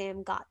think that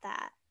Sam got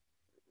that.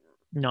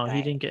 No, he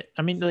Right. didn't get.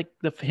 I mean, like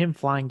the him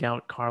flying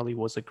down Carly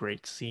was a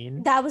great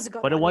scene, That was a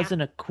good but it one, yeah.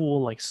 wasn't a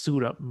cool like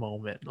suit up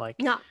moment. Like,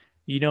 No.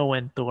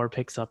 when Thor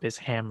picks up his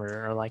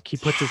hammer or like he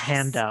puts his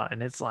hand Yes. out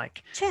and it's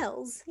like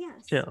Chills.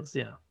 Yes. chills.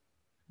 Yeah,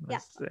 Yeah.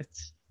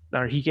 it's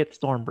or he gets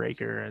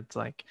Stormbreaker. It's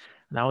like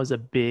that was a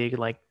big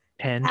like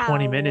 10, I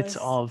 20 minutes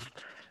was,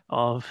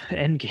 of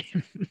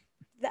Endgame.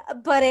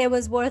 but it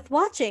was worth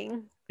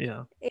watching.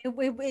 Yeah,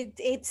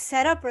 It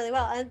set up really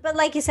well. But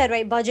like you said,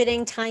 right,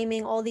 budgeting,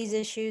 timing, all these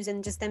issues,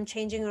 and just them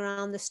changing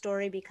around the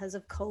story because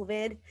of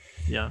COVID.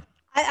 yeah,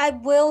 I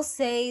will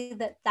say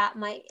that that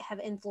might have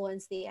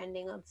influenced the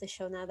ending of the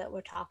show now that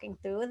we're talking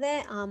through with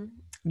it.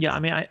 yeah. I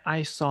mean,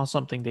 I saw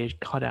something they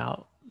cut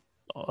out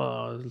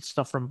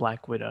stuff from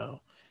Black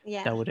Widow that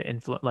Yeah. would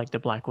influence like the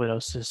Black Widow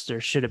sister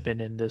should have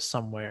been in this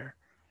somewhere.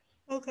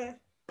 Okay.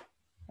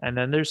 And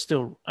then there's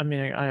still, I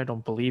mean, I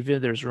don't believe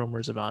it. There's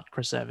rumors about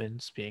Chris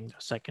Evans being the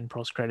second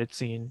post-credit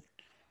scene,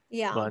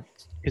 Yeah. but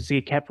because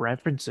he kept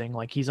referencing,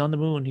 like, he's on the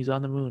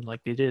moon,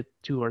 like they did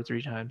 2 or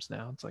 3 times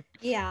now. It's like,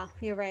 Yeah,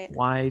 you're right.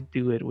 why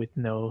do it with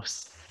no,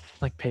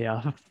 like,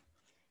 payoff?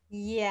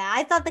 Yeah,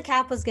 I thought the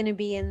cap was going to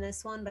be in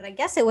this one, but I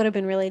guess it would have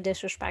been really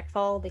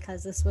disrespectful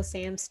because this was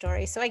Sam's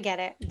story. So I get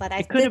it. But I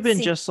It could have did been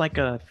see, just like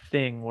a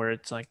thing where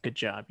it's like, good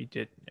job, you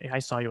did. I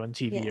saw you on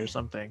TV yeah, or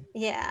something.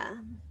 yeah,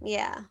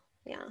 yeah,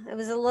 yeah. It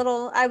was a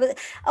little, I was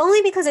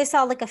only because I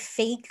saw like a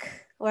fake,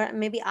 or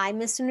maybe I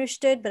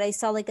misunderstood, but I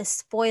saw like a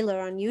spoiler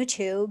on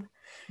YouTube.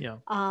 Yeah.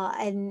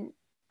 And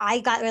I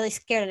got really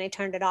scared and I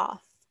turned it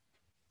off.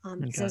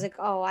 Because I was Okay. like,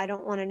 oh, I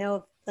don't want to know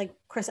if like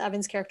Chris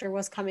Evans' character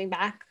was coming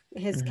back,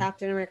 his Hmm.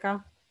 Captain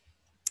America.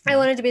 I Yeah.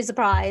 wanted to be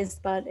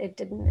surprised, but it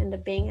didn't end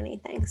up being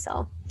anything.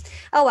 So,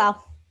 oh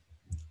well.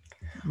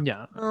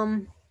 Yeah.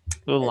 Um,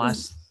 The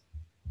last,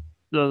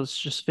 let's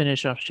just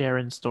finish off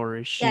Sharon's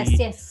story. yes,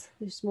 yes.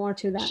 There's more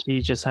to that.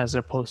 She just has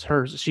a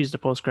she's the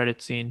post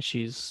credit scene.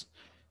 She's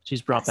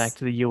brought back Yes.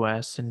 to the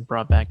US and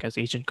brought back as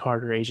Agent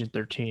Carter, Agent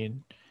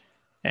 13.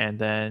 And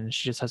then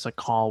she just has a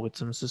call with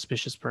some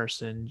suspicious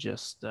person,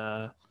 just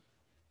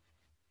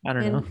I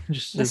don't know. And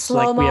Just the it's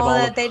slow like mo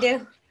that they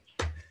do.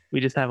 we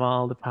just have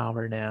all the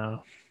power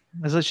now.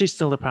 So she's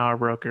still the power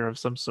broker of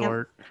some Yep.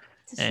 sort.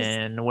 She's,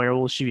 And where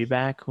will she be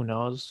back? Who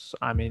knows?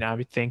 I mean, I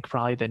would think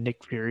probably the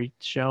Nick Fury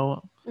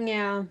show,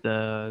 yeah.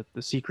 the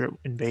Secret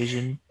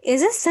Invasion.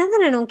 Is it sad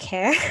that I don't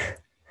care?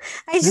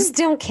 I Hmm? just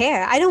don't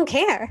care. I don't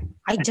care.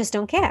 I just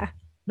don't care.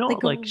 No,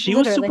 Like like she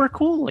was literally. super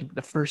cool. Like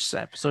the first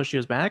episode she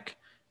was back,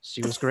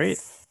 she The was great.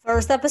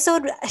 first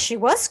episode, she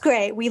was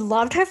great. We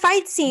loved her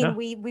fight scene. Yeah,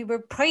 We were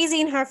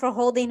praising her for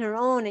holding her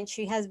own, and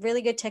she has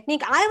really good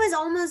technique. I was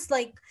almost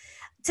like,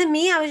 to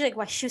me, I was like,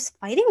 wow, she was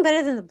fighting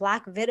better than the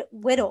Black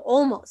Widow,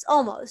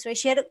 almost, right?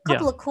 She had a yeah,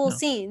 couple of cool yeah.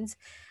 scenes.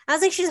 I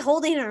was like, she's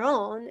holding her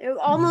own. It Hmm.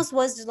 almost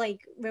was like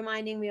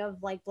reminding me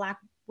of like Black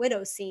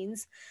Widow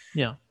scenes.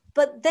 Yeah,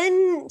 But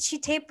then she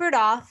tapered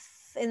off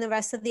in the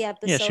rest of the yeah.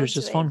 She was episodes,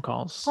 just right? phone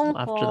calls Phone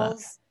after that.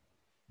 calls,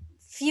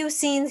 few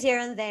scenes here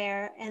and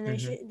there, and then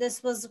Hmm.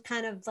 this was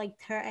kind of like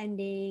her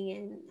ending,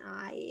 and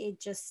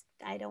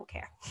I don't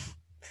care.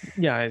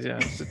 Yeah, yeah.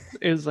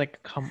 It was like,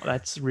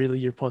 that's really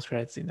your post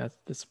credit scene. That's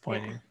Yeah,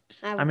 disappointing.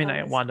 I, I I mean,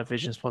 was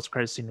WandaVision's post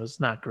credit scene was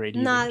not great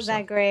either. not So,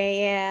 that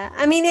great. Yeah,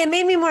 I mean, it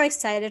made me more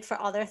excited for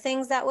other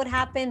things that would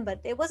happen, but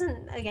it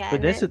wasn't but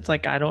again. this, it's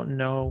like I don't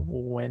know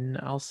when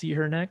I'll see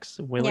her next.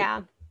 Will it?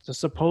 Yeah, So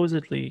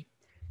supposedly,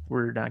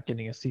 we're not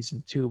getting a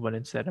season 2, but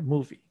instead a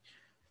movie.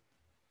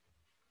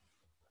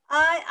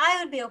 I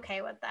would be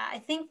okay with that. I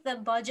think the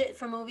budget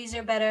for movies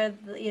are better.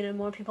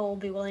 More people will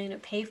be willing to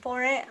pay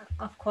for it.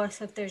 Of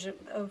course, if there's a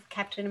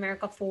Captain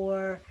America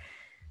 4.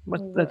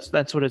 But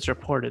that's what it's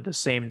reported. The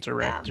same Yeah,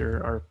 director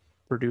or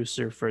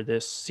producer for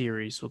this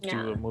series will do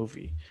yeah, a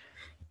movie,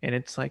 and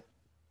it's like,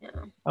 yeah.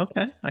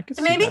 okay, I could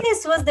So see maybe that.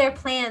 this was their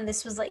plan.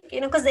 This was like,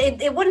 because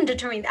it wouldn't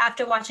deter me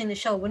after watching the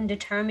show, it wouldn't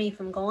deter me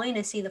from going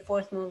to see the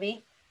fourth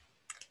movie.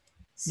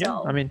 Yeah,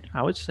 I So, mean,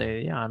 I would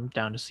say, yeah, I'm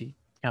down to see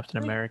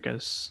Captain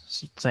America's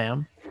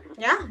Sam.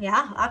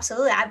 yeah,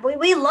 absolutely.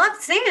 We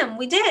loved Sam.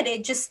 We did.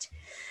 It just,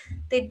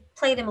 they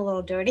played him a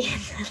little dirty in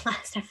the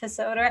last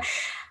episode. Or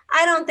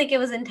I don't think it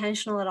was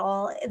intentional at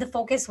all. The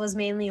focus was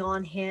mainly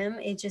on him.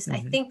 It just, I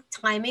Hmm. think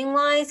timing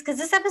wise, because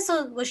this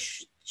episode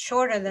was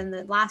shorter than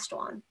the last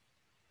one.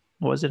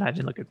 What was it? I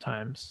didn't look at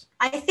times.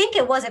 I think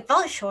it was. It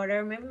felt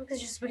shorter. Maybe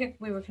because just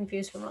we were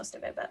confused for most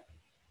of it, but.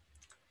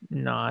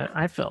 No,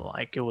 I felt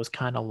like it was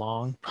kind of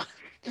long.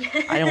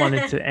 I didn't want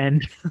it to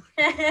end.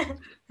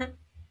 I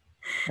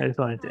just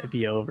wanted it to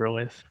be over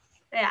with.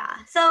 Yeah.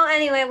 So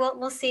anyway,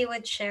 we'll see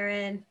with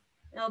Sharon.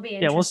 It'll be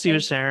Yeah, we'll see with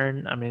interesting.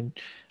 Sharon. I mean,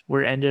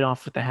 we're ended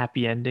off with a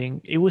happy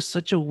ending. It was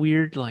such a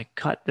weird like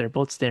cut. They're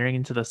both staring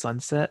into the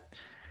sunset,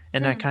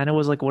 and I kind of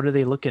was like, what are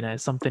they looking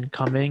at? Something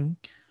coming,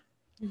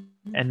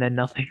 and then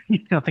nothing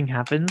nothing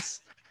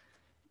happens.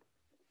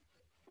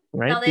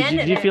 Right? No, they Did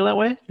ended you it. feel that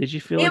way? Did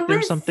you feel It like there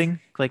was was. something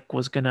like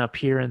was gonna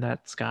appear in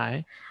that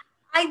sky?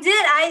 I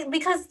did.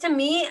 Because to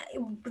me,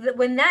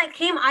 when that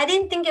came, I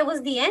didn't think it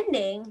was the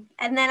ending.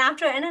 And then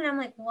after it ended, I'm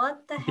like,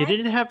 what the heck?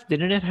 Didn't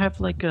it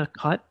have like a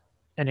cut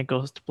and it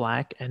goes to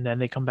black and then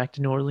they come back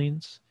to New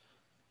Orleans?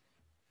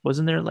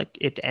 Wasn't there like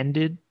it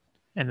ended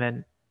and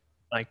then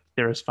like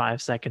there was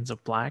 5 seconds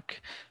of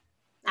black?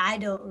 I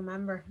don't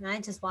remember. I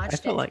just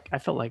watched it. I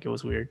felt like it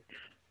was weird.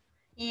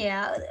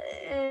 Yeah,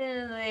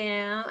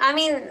 yeah. I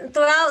mean,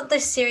 throughout the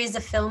series,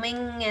 the filming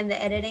and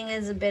the editing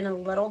has been a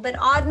little bit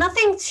odd.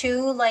 Nothing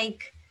too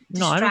like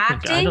No,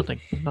 distracting. I don't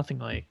think nothing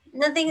like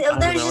nothing. out of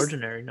There's the just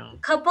ordinary. No. a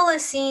couple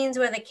of scenes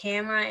where the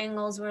camera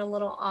angles were a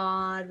little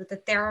odd with the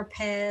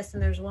therapist,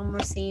 and there's one more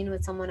scene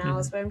with someone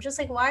else where I'm just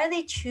like, why are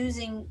they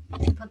choosing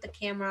to put the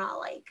camera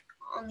like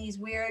on these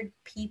weird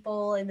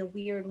people in a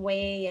weird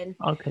way? And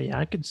okay, yeah,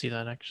 I can see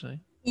that actually.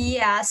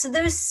 yeah, so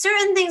there's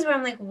certain things where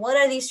I'm like, what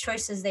are these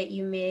choices that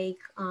you make?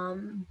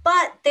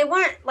 But they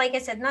weren't, like I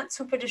said, not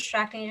super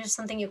distracting. It's just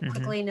something you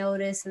quickly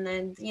notice, and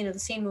then the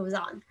scene moves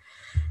on.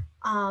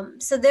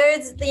 So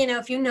there's,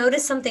 if you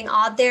notice something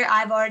odd there,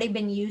 I've already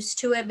been used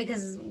to it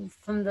because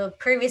from the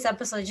previous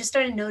episode, I just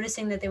started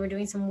noticing that they were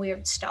doing some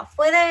weird stuff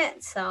with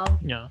it. So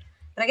yeah,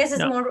 but I guess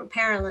it's more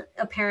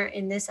apparent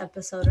in this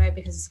episode, right?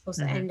 Because it's supposed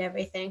to end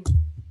everything.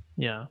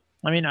 Yeah.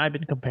 I mean, I've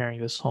been comparing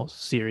this whole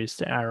series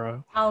to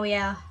Arrow. Oh,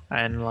 yeah.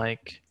 And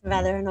like...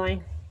 rather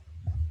annoying.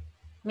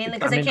 Mainly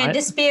because I can't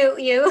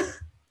dispute you.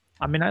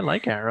 I mean, I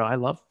like Arrow. I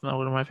love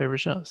one of my favorite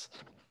shows.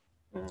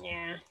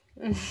 Yeah.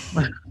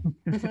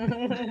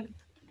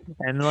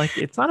 And like,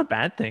 it's not a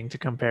bad thing to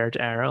compare to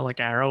Arrow.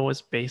 Like, Arrow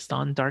was based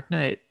on Dark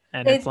Knight.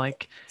 And it's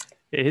like,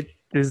 it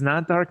is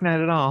not Dark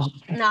Knight at all.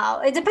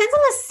 No, it depends on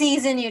the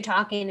season you're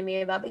talking to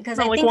me about, because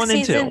I like think 1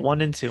 and 2.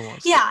 1 and 2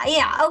 mostly.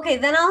 Yeah. Okay,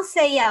 then I'll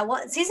say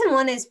season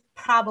 1 is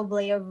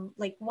probably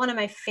like one of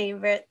my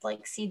favorite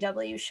like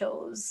CW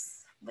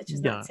shows, which is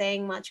not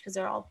saying much because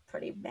they're all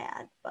pretty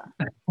bad. But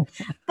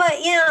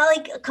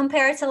like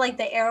compared to like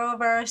the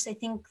Arrowverse, I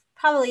think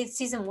probably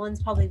season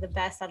 1's probably the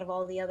best out of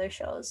all the other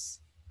shows.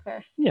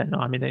 Okay. Yeah, no,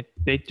 I mean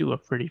they do a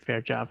pretty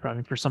fair job. I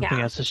mean, for something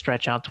else to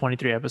stretch out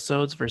 23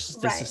 episodes versus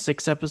this is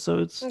 6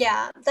 episodes.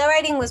 Yeah, the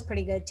writing was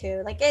pretty good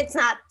too. Like, it's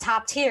not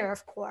top tier,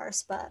 of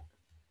course, but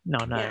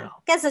no, not at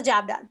all. Gets the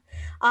job done.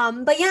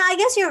 But yeah, I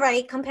guess you're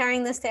right.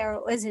 Comparing this to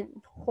Arrow isn't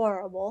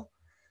horrible.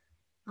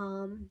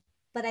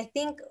 But I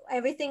think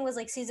everything was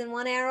like season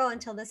 1 Arrow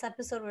until this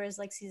episode, where it's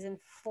like season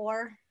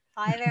 4,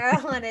 5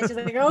 Arrow, and it's just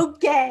like,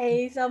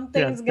 okay,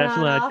 something's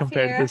gone off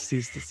compared here. this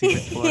season to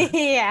season 4.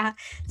 Yeah,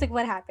 it's like,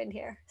 what happened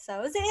here? So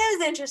it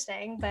was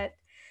interesting, but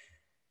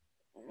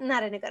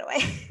not in a good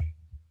way.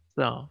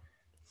 So,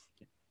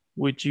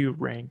 would you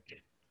rank?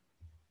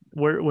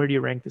 Where do you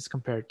rank this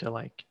compared to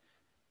like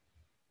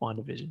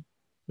WandaVision?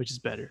 Which is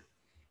better?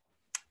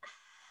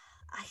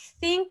 I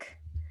think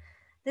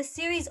the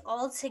series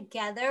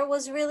altogether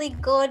was really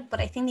good, but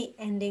I think the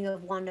ending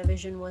of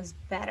WandaVision was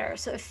better.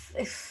 So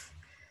if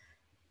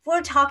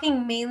we're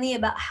talking mainly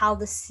about how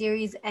the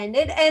series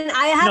ended, and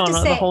I have to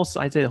say,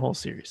 I'd say the whole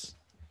series.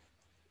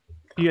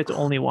 You had to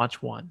only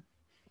watch one,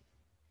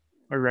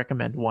 or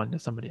recommend one to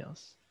somebody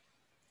else.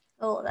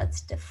 Oh,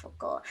 that's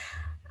difficult.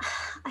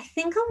 I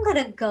think I'm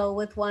gonna go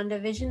with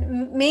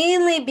WandaVision,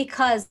 mainly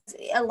because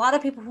a lot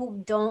of people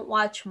who don't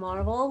watch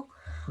Marvel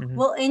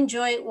will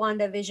enjoy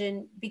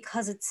WandaVision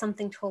because it's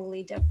something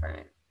totally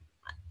different.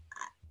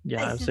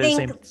 Yeah, I would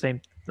say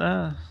same.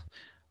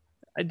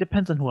 It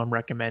depends on who I'm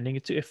recommending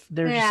it to. If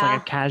they're just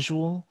like a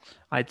casual,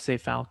 I'd say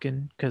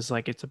Falcon, because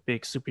like it's a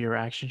big superhero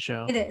action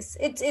show. It is.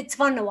 It's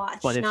fun to watch.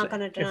 But not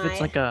gonna deny. If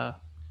it's like I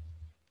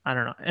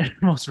don't know,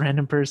 most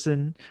random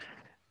person,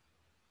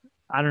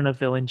 I don't know if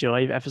they'll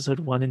enjoy episode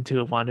 1 and 2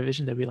 of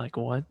WandaVision. They'll be like,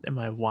 "What am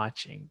I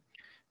watching?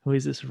 Who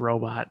is this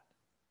robot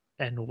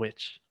and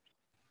which?"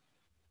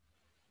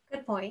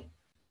 Good point.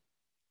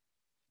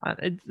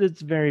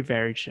 It's very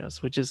varied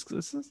shows, which is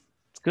it's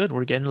good.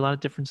 We're getting a lot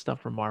of different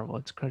stuff from Marvel.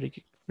 It's pretty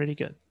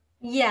good.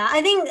 Yeah,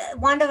 I think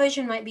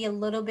WandaVision might be a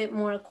little bit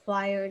more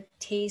acquired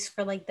taste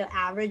for like the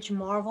average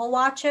Marvel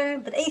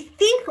watcher, but I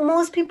think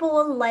most people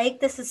will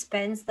like the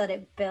suspense that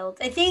it built.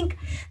 I think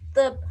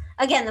the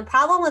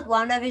problem with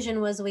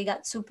WandaVision was we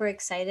got super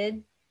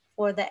excited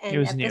for the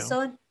end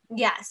episode. New.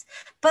 Yes.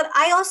 But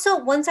I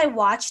also, once I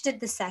watched it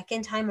the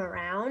second time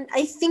around,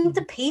 I think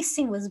the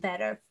pacing was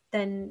better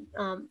than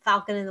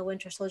Falcon and the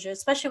Winter Soldier,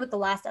 especially with the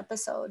last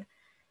episode.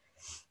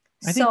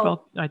 I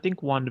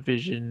think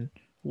WandaVision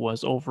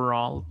was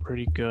overall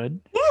pretty good.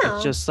 Yeah.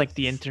 It's just like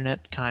the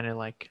internet kind of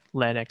like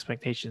let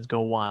expectations go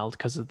wild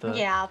because of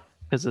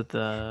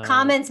the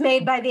comments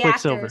made by the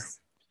actors.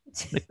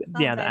 Like, Oh,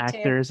 yeah, the that too.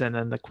 actors, and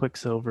then the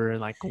Quicksilver,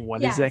 like what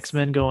is Yes.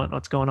 X-Men going,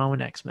 what's going on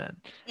with X-Men?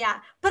 Yeah.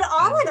 But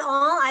all And in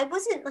all, I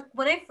wasn't like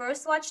when I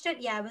first watched it,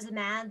 yeah, I was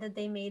mad that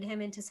they made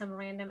him into some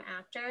random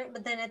actor.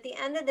 But then at the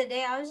end of the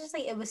day, I was just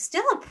like, it was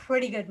still a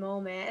pretty good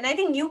moment. And I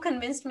think you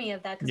convinced me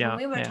of that because when yeah,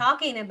 we were yeah,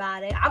 talking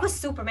about it, I was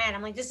super mad.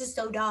 I'm like, this is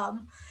so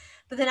dumb.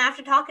 But then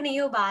after talking to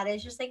you about it,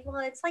 it's just like,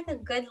 well, it's like a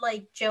good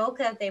like joke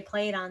that they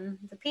played on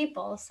the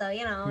people. So,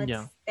 yeah,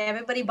 it's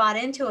everybody bought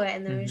into it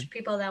and there was hmm,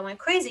 people that went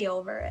crazy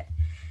over it.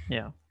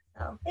 yeah.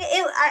 So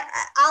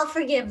I'll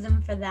forgive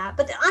them for that.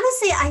 But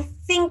honestly, I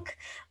think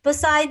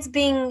besides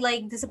being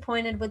like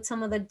disappointed with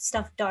some of the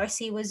stuff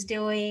Darcy was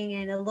doing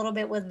and a little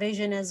bit with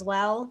Vision as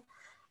well,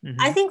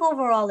 I Hmm. think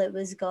overall it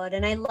was good.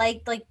 And I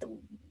liked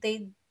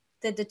they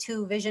did the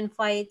two Vision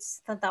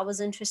fights. Thought that was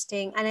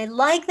interesting, and I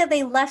like that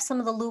they left some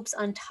of the loops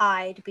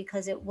untied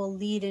because it will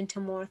lead into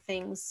more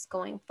things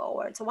going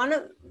forward. So one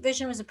of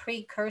Vision was a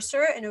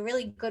precursor and a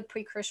really good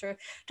precursor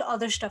to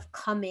other stuff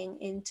coming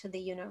into the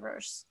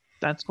universe.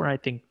 That's where I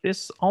think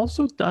this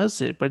also does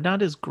it, but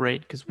not as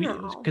great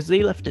No, because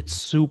they left it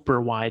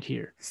super wide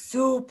here.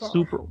 super.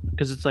 Super,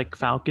 because it's like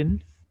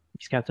Falcon,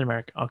 he's Captain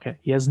America. Okay,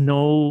 he has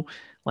no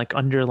like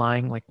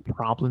underlying like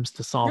problems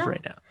to solve No,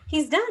 right now.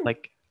 he's done.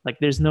 Like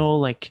there's no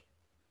like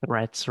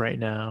threats right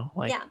now,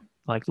 Yeah,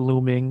 like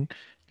looming.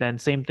 Then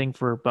same thing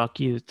for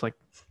Bucky. It's like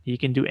he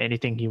can do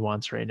anything he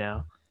wants right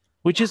now,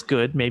 which yeah. is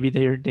good. Maybe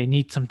they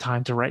need some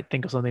time to write,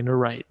 think of something to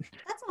write.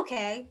 That's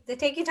okay. They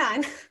take your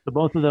time. So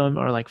both of them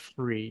are like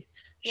free.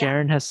 Yeah,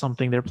 Sharon has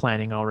something they're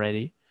planning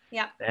already.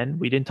 yeah. And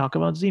we didn't talk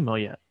about Zemo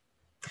yet.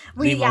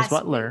 We Zemo's yes,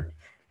 butler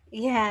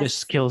just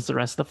yes. kills the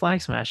rest of the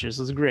Flag Smashers.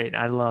 It was great.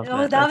 I love Oh,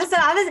 that. that That's was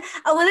I was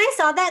when I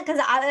saw that because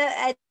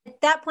I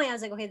at that point I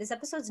was like, okay, this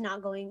episode's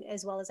not going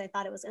as well as I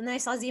thought it was, and then I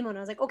saw Zemo and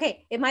I was like,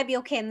 okay, it might be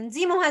okay, and then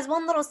Zemo has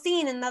one little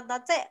scene and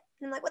that's it.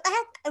 And I'm like, what the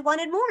heck? I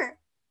wanted more.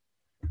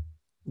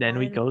 then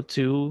we Wanted. go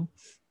to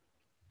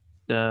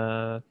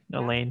the Yeah.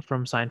 Elaine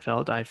from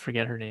Seinfeld. I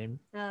forget her name.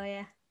 Oh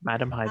yeah.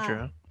 Madam Uh,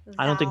 Hydra.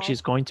 I don't think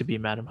she's Val. going to be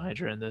Madam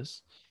Hydra in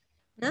this.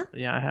 No.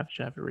 Yeah, I have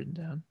it written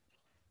down.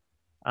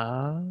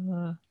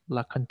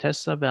 La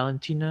Contessa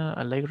Valentina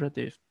Allegra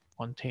de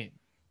Fontaine.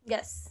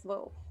 Yes.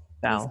 Whoa.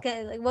 He's Val.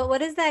 good. Like,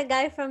 what is that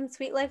guy from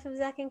Sweet Life of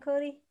Zack and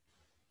Cody?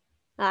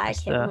 I can't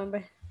Esta,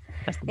 remember.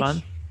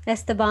 Esteban.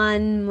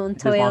 Esteban With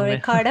his Montoya long name.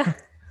 Ricardo.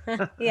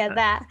 Yeah,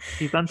 that.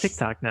 He's on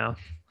TikTok now.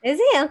 Is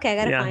he? Okay, I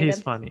gotta Yeah, find he's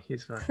him. funny.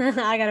 He's funny.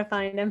 I gotta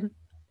find him.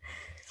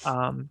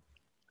 Um,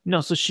 no,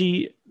 so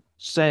she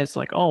says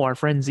like, "Oh, our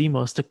friend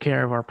Zemos took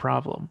care of our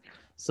problem."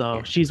 So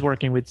Yeah. she's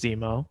working with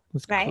Zemo.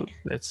 Right.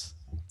 It's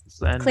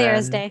Clear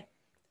as day.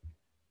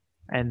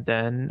 and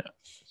then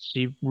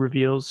she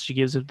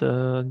gives it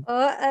the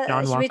Oh,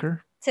 John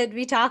Walker. should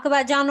we talk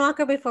about John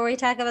Walker before we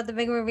talk about the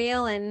big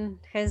reveal and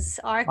his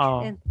arc?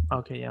 Oh, And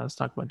okay, yeah, let's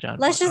talk about John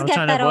let's Walker. I just was get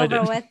trying to that avoid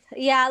over it. with.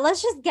 Yeah,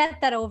 let's just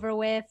get that over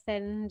with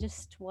and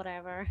just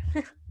whatever.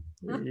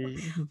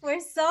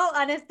 We're so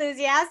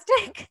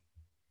unenthusiastic.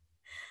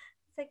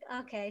 It's like,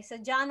 okay, so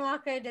John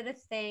Walker did a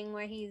thing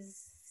where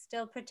he's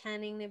still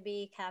pretending to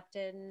be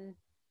Captain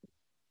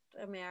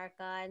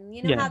America, and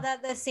you know how Yeah,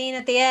 that the scene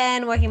at the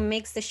end where he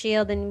makes the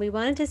shield, and we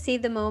wanted to see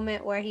the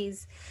moment where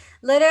he's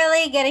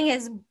literally getting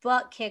his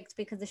butt kicked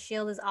because the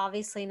shield is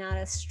obviously not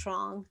as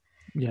strong.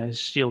 yeah, his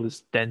shield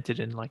is dented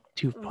in like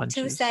two 2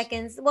 punches.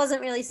 seconds wasn't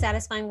really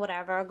satisfying,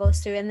 whatever goes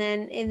through, and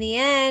then in the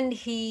end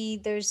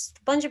there's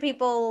a bunch of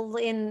people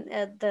in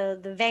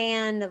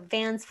the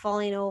van's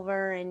falling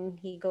over and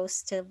he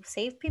goes to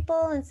save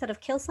people instead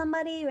of kill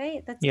somebody,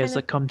 right? That's He has kind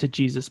a of come to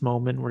Jesus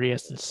moment where he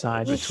has to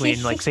decide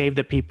between like save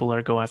the people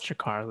or go after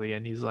Carly,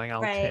 and he's like,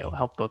 right. I'll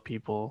help the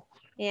people.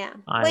 Yeah,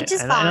 I which is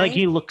and like fine.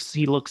 he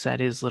looks at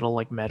his little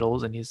like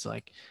medals and he's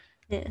like,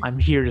 Yeah. I'm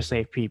here to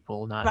save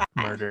people, not Right,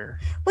 murder.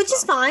 which is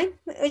So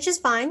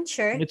fine,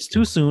 sure. it's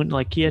too soon.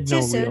 Like he had Too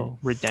no soon. real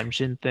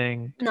redemption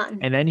thing. None.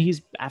 And then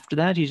he's after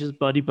that he's just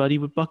buddy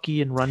with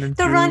Bucky and running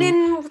They're through.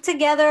 running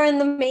together in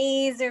the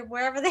maze or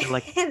wherever they, They're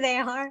like, they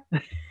are.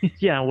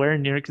 yeah, where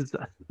in New York is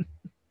that?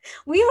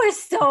 We were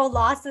so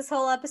lost this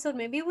whole episode.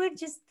 Maybe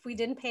we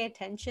didn't pay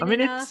attention I mean,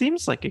 it enough.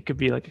 seems like it could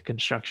be like a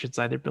construction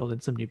site. They're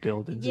building some new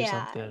buildings or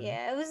Yeah, something.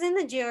 yeah. It was in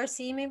the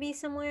GRC maybe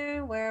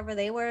somewhere, wherever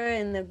they were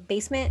in the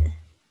basement.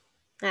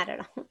 I don't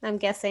know. I'm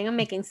guessing. I'm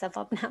making stuff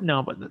up now.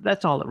 No, but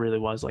that's all it really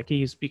was. Like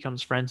he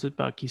becomes friends with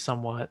Bucky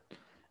somewhat,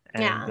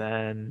 and Yeah.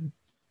 then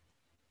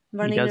he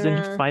Running doesn't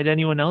around. fight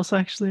anyone else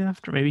actually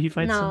after. Maybe he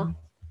fights No. some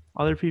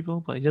other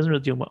people, but he doesn't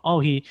really do much. Oh,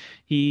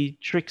 he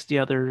tricks the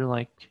other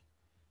like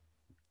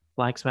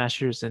Flag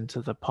Smashers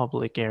into the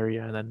public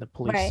area, and then the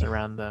police Right.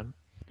 surround them.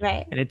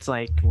 Right. And it's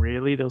like,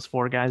 really, those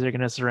four guys are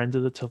gonna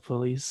surrender to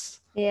police?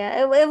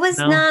 Yeah, it was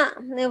No.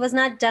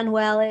 not done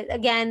well. It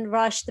again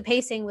rushed. The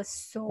pacing was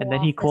so. And then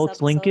off he this quotes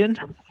episode.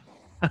 Lincoln.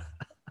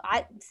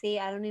 I see.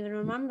 I don't even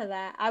remember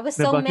that. I was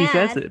No, so Bucky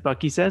says mad. it.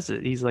 Bucky says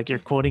it. He's like, "You're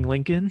quoting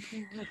Lincoln."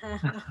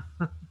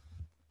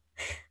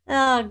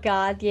 Oh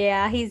God,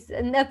 yeah,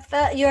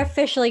 you're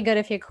officially good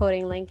if you're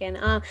quoting Lincoln.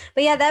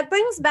 But yeah, that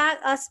brings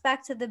us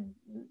back to the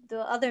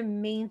other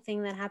main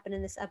thing that happened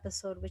in this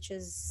episode, which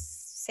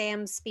is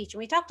Sam's speech. And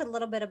we talked a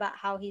little bit about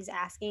how he's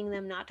asking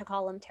them not to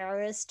call him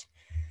terrorist,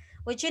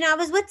 which, I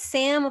was with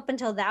Sam up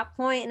until that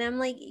point, and I'm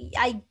like,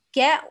 I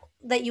get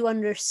that you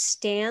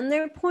understand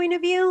their point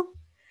of view,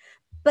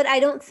 but I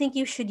don't think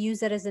you should use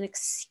that as an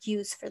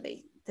excuse for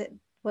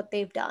what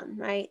they've done,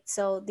 right?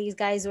 So these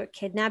guys were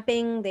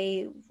kidnapping.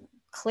 They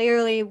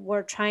clearly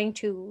were trying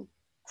to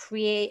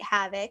create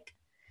havoc.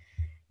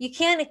 You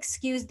can't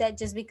excuse that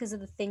just because of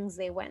the things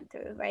they went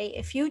through, right?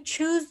 If you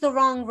choose the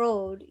wrong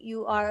road,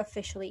 you are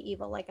officially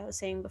evil, like I was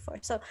saying before.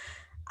 So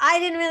I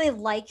didn't really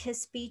like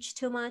his speech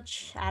too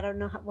much. I don't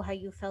know how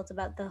you felt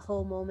about the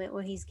whole moment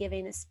where he's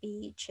giving a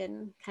speech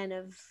and kind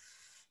of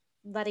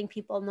letting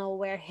people know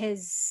where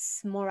his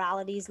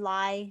moralities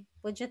lie.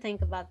 What'd you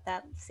think about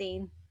that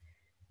scene?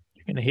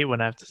 You're gonna hate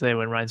what I have to say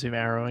when it reminds me of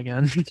Arrow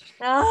again.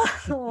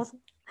 Oh,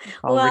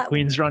 Oliver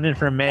Queen's running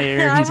for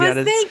mayor. I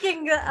was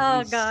thinking,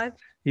 oh God.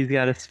 He's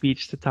got a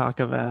speech to talk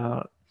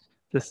about,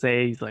 to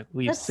say he's like,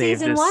 we've That's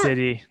saved this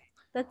city.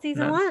 That's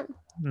season 1?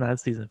 No,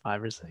 that's season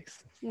 5 or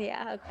 6.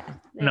 Yeah, okay.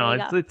 No,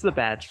 it's the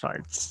bad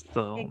parts.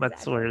 So Exactly.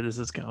 That's where this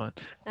is going.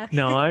 Okay.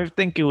 No, I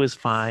think it was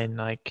fine.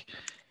 Like,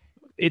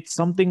 it's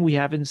something we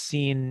haven't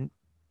seen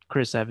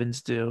Chris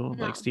Evans do.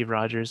 No. Like Steve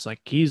Rogers, like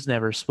he's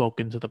never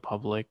spoken to the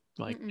public.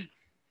 Like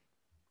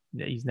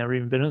he's never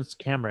even been on his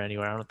camera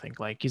anywhere. I don't think.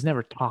 Like he's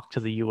never talked to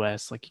the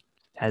U.S. Like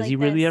has he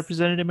really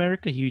represented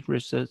America? He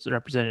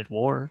represented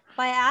war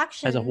by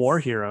action as a war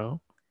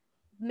hero,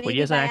 maybe, but he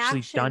hasn't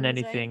actually done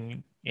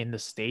anything in the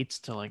States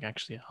to like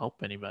actually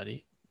help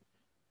anybody.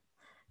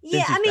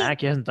 Yeah, Since he's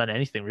back, he hasn't done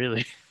anything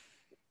really.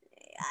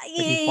 Like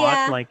he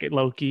fought like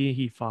Loki,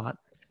 he fought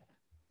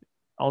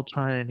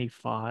Ultron, and he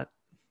fought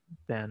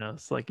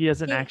Thanos. Like he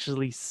hasn't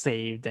actually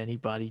saved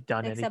anybody,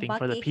 done anything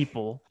for the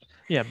people.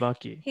 Yeah,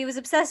 Bucky. He was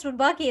obsessed with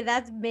Bucky.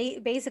 That's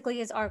basically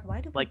his arc. Why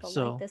do people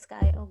like this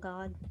guy? Oh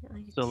God.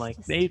 So like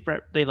they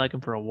like him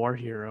for a war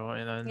hero,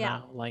 and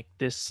then like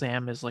this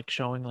Sam is like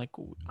showing like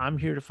I'm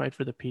here to fight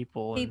for the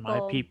people, and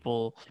my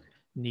people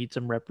need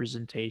some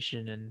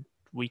representation, and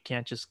we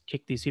can't just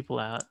kick these people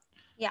out.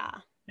 Yeah.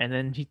 And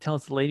then he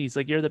tells the ladies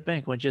like, "You're the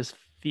bank. Why just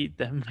feed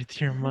them with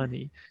your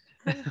money?"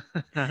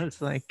 I was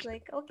like,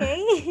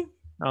 okay.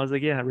 I was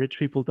like, yeah, rich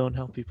people don't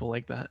help people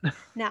like that.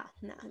 No.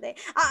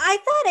 I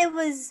thought it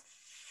was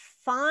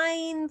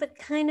fine, but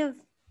kind of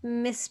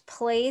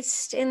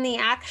misplaced in the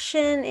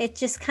action. It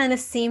just kind of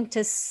seemed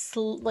to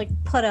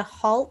put a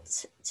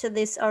halt to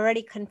this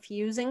already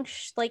confusing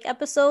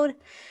episode.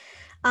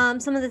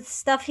 Some of the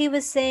stuff he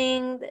was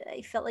saying,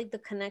 I felt like the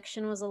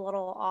connection was a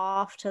little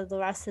off to the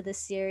rest of the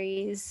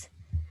series.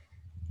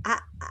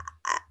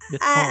 The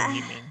tone,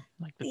 you mean?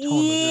 Like the tone was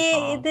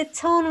off. The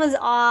tone was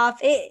off.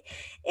 It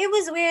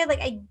was weird.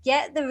 Like I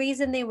get the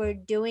reason they were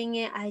doing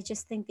it. I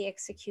just think the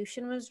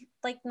execution was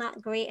like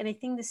not great, and I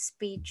think the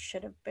speech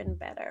should have been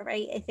better.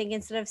 Right? I think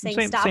instead of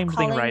saying stop calling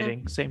same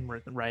writing.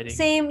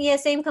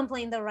 Same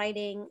complaint. The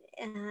writing.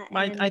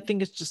 I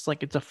think it's just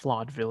like it's a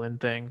flawed villain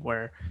thing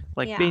where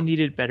like they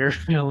needed better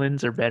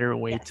villains or better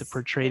way to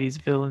portray these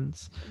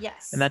villains.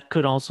 Yes. And that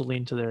could also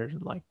lead to their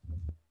like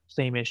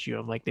same issue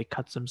of like they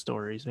cut some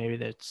stories. Maybe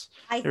there's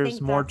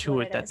more to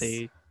it that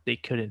they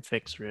couldn't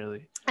fix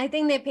really. I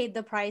think they paid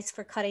the price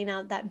for cutting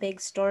out that big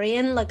story.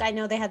 And look, I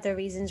know they had their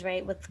reasons,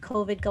 right? With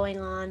COVID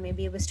going on,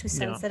 maybe it was too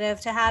sensitive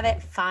to have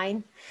it.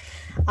 Fine.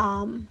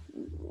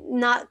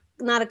 Not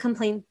a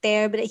complaint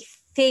there, but I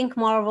think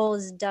Marvel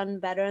has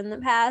done better in the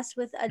past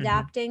with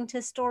adapting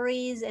to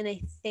stories, and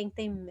I think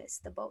they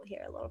missed the boat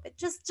here a little bit.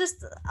 Just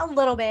a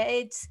little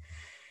bit.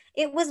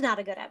 It was not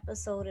a good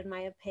episode in my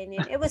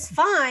opinion. It was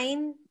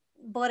fine,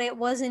 but it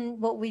wasn't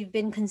what we've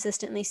been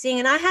consistently seeing.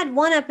 And I had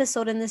one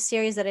episode in this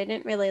series that I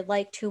didn't really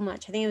like too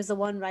much. I think it was the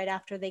one right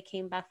after they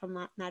came back from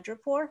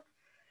Madripoor,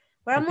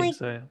 where I'm like,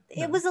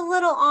 it was a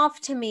little off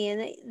to me.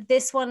 And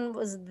this one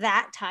was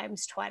that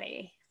times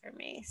 20 for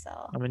me. So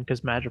I mean,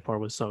 because Madripoor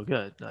was so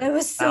good. Like, it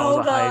was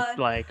so good.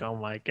 Like, oh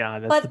my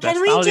God, that's the best.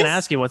 I was going to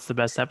ask you what's the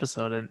best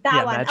episode. And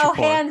that one. Madripoor. Oh,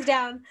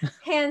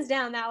 hands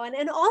down that one.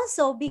 And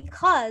also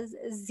because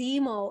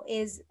Zemo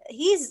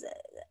he's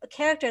a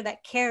character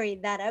that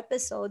carried that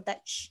episode.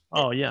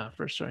 Oh yeah,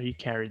 for sure. He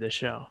carried the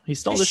show. He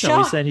stole the show.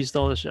 He said he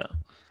stole the show.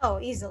 Oh,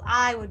 easily.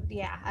 I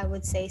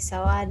would say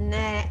so. And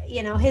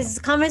his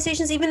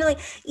conversations,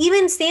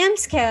 even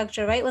Sam's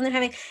character, right? When they're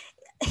having,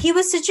 he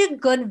was such a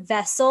good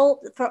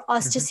vessel for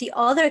us to see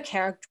other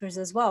characters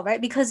as well, right?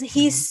 Because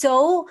he's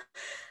so,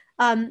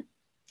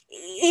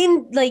 he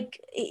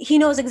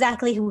knows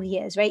exactly who he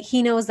is, right?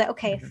 He knows that,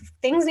 okay, if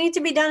things need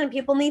to be done and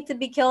people need to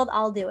be killed,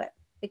 I'll do it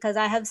because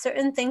I have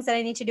certain things that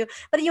I need to do.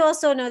 But you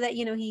also know that,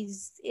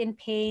 he's in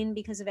pain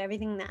because of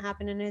everything that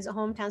happened in his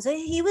hometown. So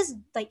he was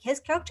his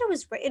character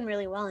was written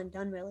really well and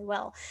done really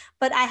well.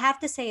 But I have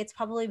to say it's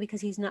probably because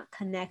he's not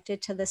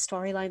connected to the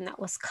storyline that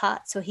was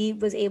cut. So he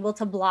was able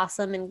to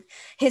blossom and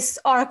his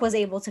arc was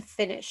able to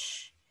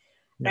finish,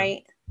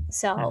 right?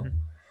 So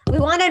we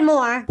wanted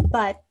more,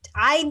 but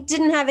I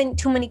didn't have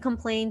too many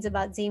complaints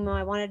about Zemo.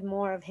 I wanted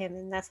more of him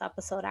in this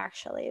episode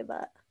actually,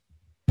 but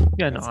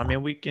yeah, no, I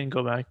mean, we can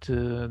go back to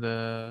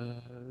the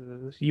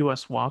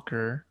U.S.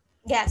 Walker.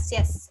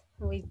 Yes.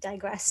 we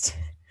digressed.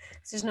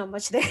 There's not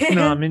much No, I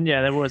there. mean,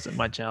 yeah, there wasn't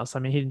much else. I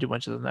mean, he didn't do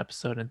much of an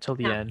episode until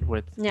the No. end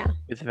Yeah.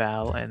 with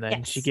Val, and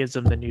then she Yes. gives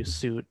him the new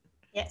suit,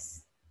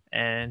 Yes.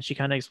 and she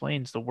kind of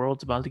explains the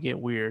world's about to get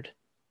weird.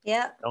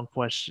 Yeah. Don't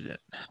question it.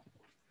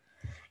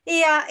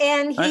 Yeah,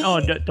 and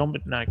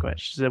Don't not question.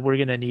 She said we're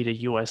gonna need a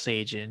U.S.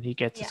 agent. He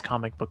gets his yeah,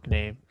 comic book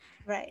name,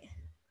 right.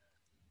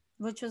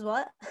 Which was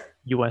what?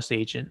 U.S.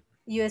 agent.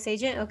 U.S.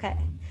 agent. Okay.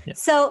 Yeah.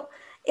 So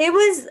it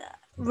was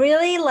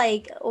really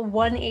like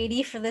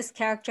 180 for this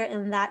character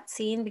in that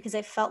scene because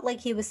I felt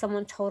like he was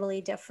someone totally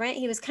different.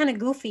 He was kind of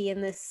goofy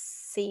in this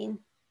scene.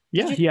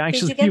 Yeah, Did you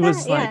he get that?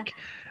 was Yeah. like,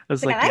 I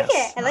was Like, like, I like it.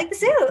 yes. I like the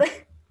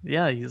suit.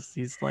 Yeah,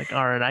 he's like,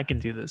 all right, I can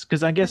do this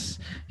because I guess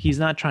he's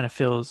not trying to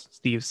fill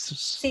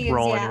Steve's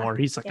role Yeah. anymore.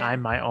 He's like, Yeah.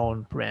 I'm my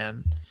own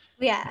brand,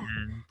 Yeah.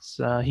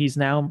 and he's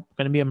now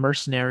going to be a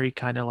mercenary,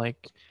 kind of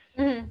like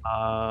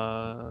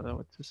Mm-hmm.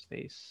 what's his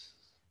face?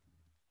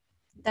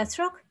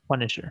 Deathstroke?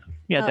 Punisher.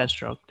 Yeah, Oh,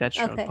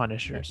 Deathstroke, okay.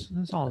 Punishers.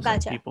 It's all the same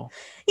Gotcha. people.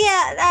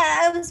 Yeah,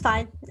 that was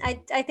fine.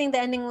 I think the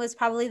ending was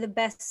probably the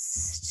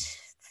best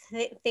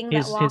thing that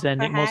His Walker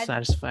ending most had.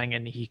 satisfying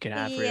ending he could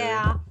have, really.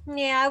 Yeah,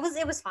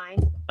 it was fine.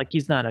 Like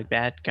he's not a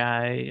bad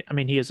guy. I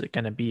mean, he is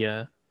going to be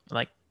a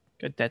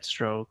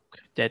Deathstroke,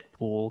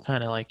 Deadpool,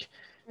 kind of like.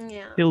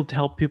 Yeah. He'll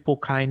help people,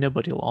 kind of,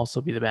 but he'll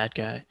also be the bad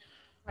guy.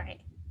 Right.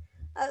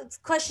 It's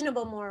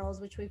questionable morals,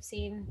 which we've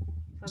seen.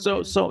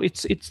 So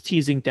it's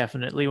teasing,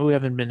 definitely. We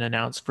haven't been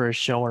announced for a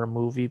show or a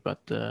movie,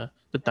 but the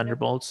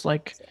Thunderbolts,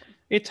 like,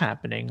 it's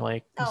happening.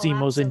 Like,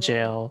 Zemo's in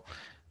jail,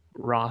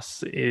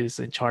 Ross is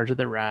in charge of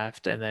the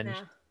raft, and then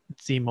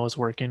Zemo's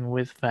working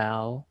with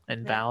Val,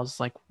 and Val's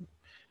like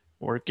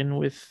working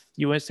with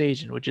U.S.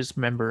 Agent, which is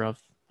member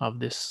of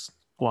this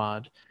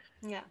squad.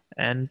 Yeah.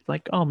 And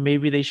like, oh,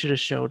 maybe they should have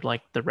showed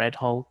like the Red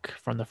Hulk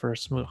from the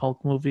first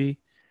Hulk movie,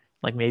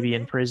 like maybe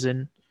in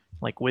prison,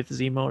 like with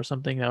Zemo or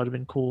something. That would have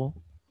been cool.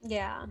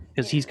 Yeah.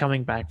 Because he's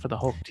coming back for the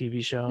Hulk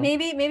TV show.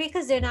 Maybe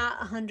because they're not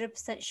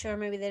 100% sure.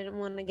 Maybe they didn't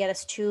want to get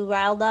us too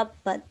riled up.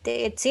 But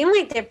it seemed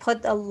like they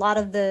put a lot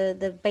of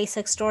the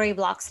basic story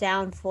blocks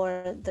down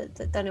for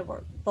the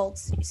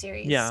Thunderbolts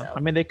series. Yeah, so. I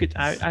mean they could.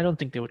 I don't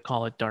think they would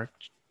call it Dark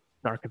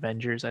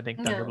Avengers. I think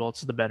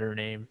Thunderbolts is the better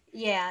name.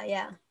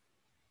 Yeah.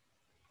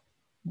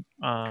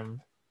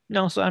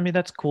 No, so I mean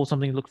that's cool.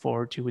 Something to look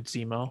forward to with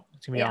Zemo.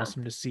 It's gonna be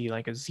awesome to see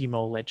like a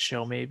Zemo-led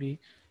show, maybe.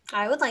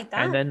 I would like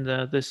that. And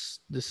then this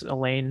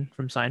Elaine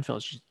from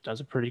Seinfeld, she does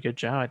a pretty good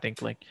job. I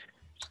think like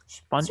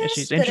fun.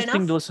 She's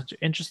interesting to listen to,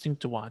 interesting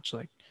to watch.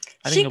 Like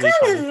she kind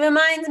of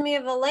reminds me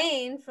of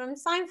Elaine from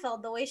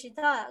Seinfeld, the way she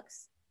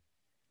talks.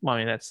 Well, I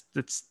mean that's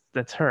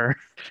her.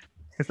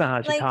 It's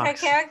not how she talks.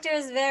 Her character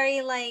is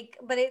very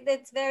but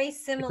it's very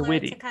similar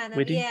to kind of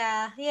witty.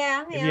 Yeah.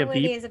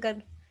 Witty is a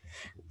good.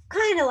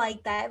 Kind of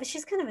like that, but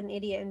she's kind of an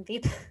idiot in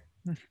Veep.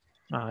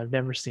 I've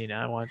never seen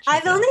it.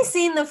 I've only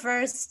seen the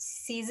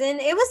first season.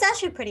 It was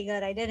actually pretty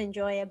good. I did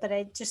enjoy it, but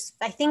I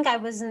think I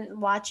wasn't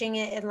watching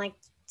it in like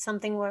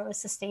something where it was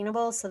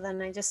sustainable. So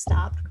then I just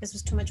stopped because it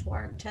was too much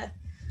work to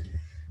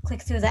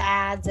click through the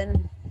ads,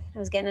 and I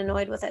was getting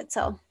annoyed with it.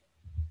 So,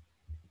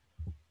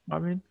 I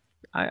mean,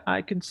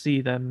 I can see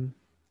them.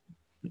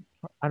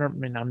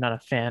 I'm not a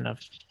fan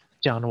of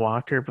John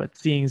Walker, but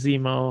seeing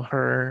Zemo,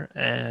 her,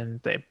 and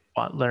the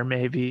Butler,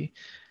 maybe.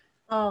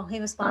 Oh, he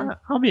was fun.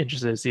 I'll be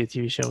interested to see a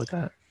TV show with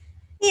that.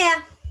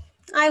 Yeah,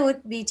 I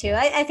would be too.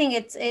 I think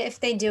it's if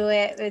they do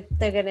it,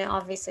 they're gonna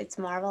obviously it's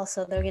Marvel,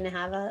 so they're gonna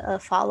have a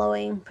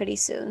following pretty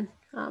soon.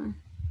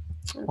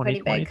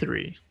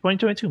 2023,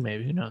 2022,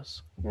 maybe. Who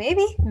knows?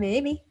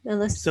 Maybe.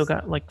 Unless still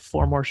got like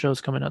 4 more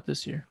shows coming out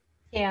this year.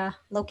 Yeah,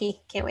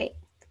 Loki. Can't wait.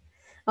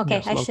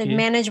 Okay, yes, I should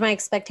manage my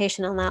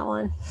expectation on that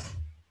one.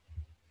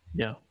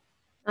 Yeah.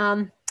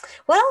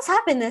 What else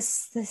happened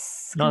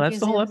this No, that's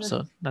the whole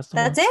episode. That's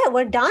it.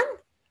 We're done.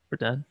 We're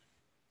done.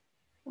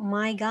 Oh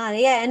my God.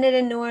 Yeah, ended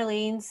in New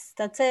Orleans.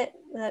 That's it.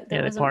 They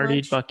partied.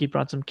 Much. Bucky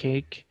brought some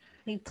cake.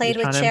 He played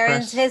with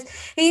Sharon's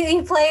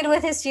he played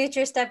with his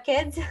future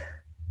stepkids.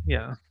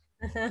 Yeah.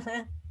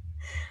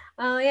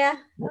 Oh yeah.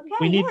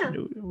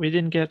 Okay. We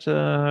didn't get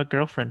a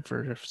girlfriend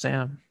for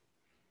Sam.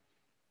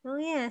 Oh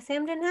yeah,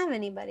 Sam didn't have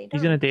anybody.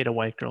 He's gonna date a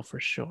white girl for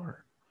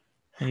sure.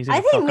 And he's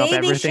gonna fuck up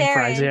everything Sharon.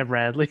 For Isaiah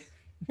Bradley.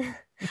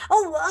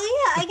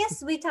 Oh yeah, I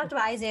guess we talked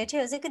about Isaiah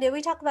too. Did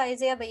we talk about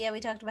Isaiah? But yeah, we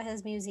talked about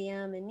his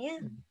museum, and yeah,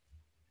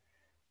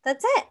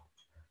 that's it.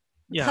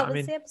 Yeah, that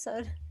was the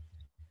episode.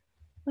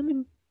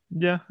 Good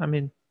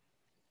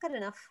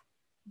enough.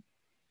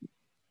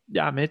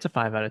 Yeah, it's a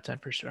 5 out of 10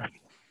 for sure.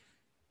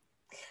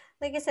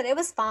 Like I said, it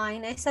was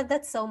fine. I said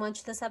that so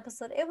much this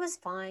episode. It was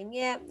fine.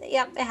 Yeah,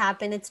 it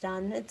happened. It's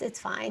done. It's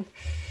fine.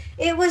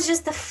 It was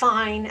just a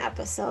fine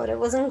episode. It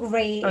wasn't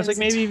great. I was like,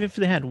 maybe if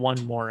they had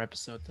one more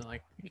episode to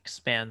like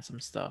expand some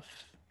stuff.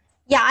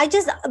 Yeah,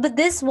 but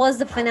this was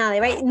the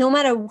finale, right? No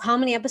matter how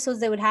many episodes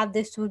they would have,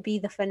 this would be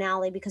the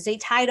finale because they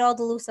tied all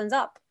the loose ends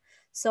up.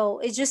 So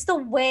it's just the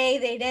way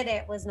they did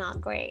it was not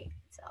great.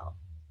 So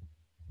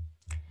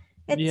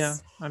yeah,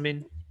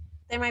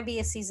 there might be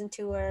a season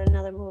 2 or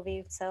another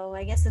movie. So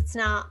I guess it's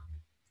not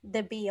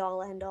the be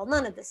all end all.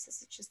 None of this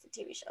is just a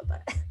TV show,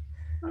 but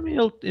I mean,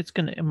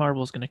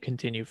 Marvel's gonna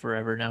continue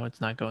forever now.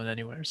 It's not going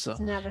anywhere. So it's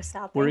never we're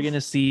stopping.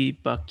 gonna see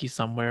Bucky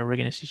somewhere. We're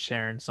gonna see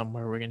Sharon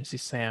somewhere. We're gonna see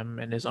Sam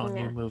in his own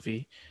new Yeah.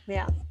 movie.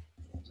 Yeah.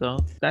 So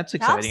that's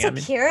Job exciting. I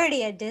mean,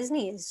 security at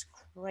Disney is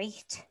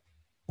great.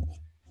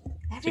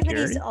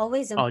 Everybody's security.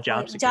 always Oh, employed.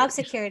 job Job security.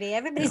 security.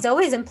 Everybody's Yeah.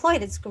 always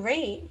employed. It's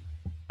great.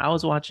 I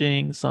was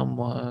watching some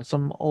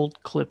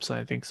old clips.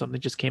 I think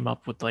something just came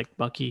up with like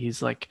Bucky.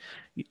 He's like,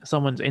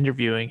 someone's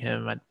interviewing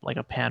him at like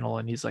a panel,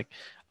 and he's like,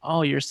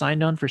 "Oh, you're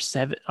signed on for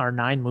 7 or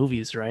 9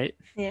 movies, right?"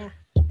 Yeah.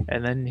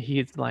 And then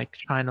he's like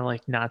trying to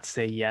like not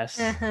say yes,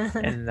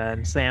 and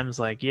then Sam's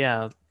like,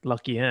 "Yeah,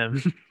 lucky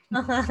him."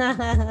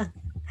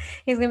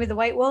 He's gonna be the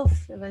White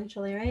Wolf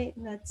eventually, right?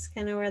 That's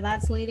kind of where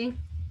that's leading.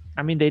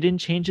 I mean, they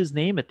didn't change his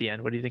name at the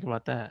end. What do you think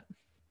about that?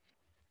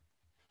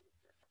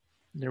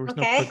 There was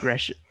no Okay.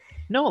 progression.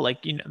 No,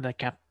 like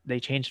they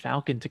changed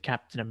Falcon to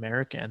Captain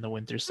America and the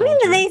Winter I Soldier.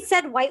 mean, they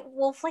said White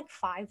Wolf like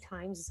 5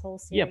 times this whole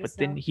series. Yeah, but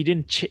then he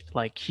didn't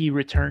like he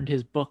returned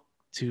his book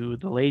to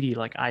the lady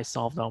like I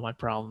solved all my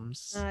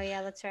problems. Oh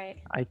yeah, that's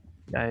right.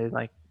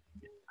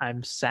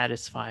 I'm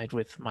satisfied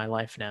with my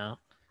life now.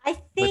 I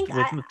think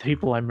with the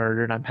people I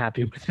murdered, I'm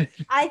happy with it.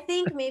 I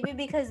think maybe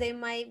because they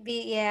might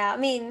be. Yeah, I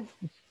mean,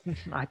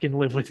 I can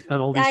live with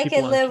all these I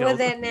people. can live with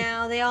it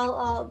now. They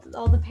all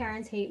the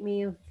parents hate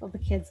me of the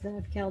kids that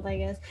I've killed, I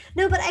guess.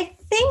 No, but I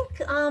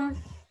think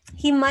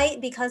he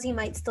might, because he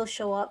might still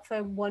show up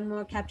for one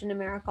more Captain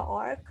America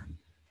arc.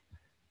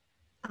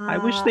 I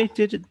wish they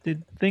did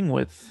the thing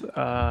with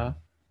AO,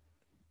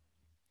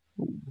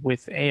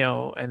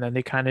 and then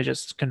they kind of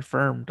just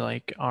confirmed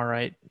like, all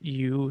right,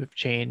 you have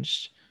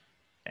changed,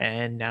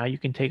 and now you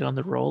can take on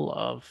the role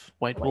of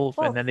White Wolf.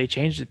 And then they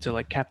changed it to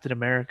like Captain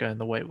America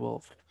and the White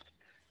Wolf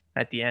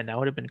at the end. That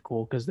would have been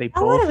cool, because they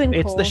both,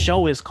 it's the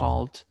show is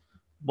called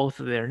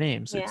both of their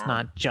names. Yeah. It's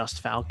not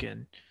just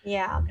Falcon.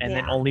 Yeah. And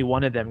then only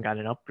one of them got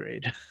an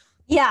upgrade.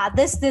 Yeah,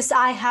 this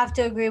I have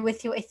to agree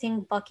with you. I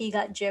think Bucky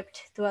got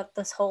gypped throughout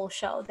this whole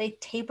show. They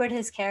tapered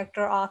his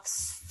character off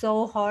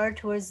so hard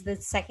towards the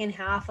second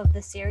half of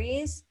the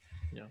series,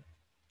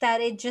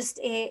 that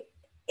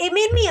it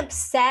made me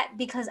upset,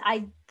 because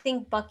I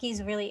think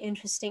Bucky's really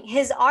interesting.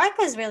 His arc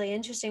is really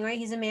interesting, right?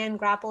 He's a man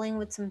grappling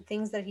with some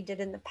things that he did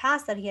in the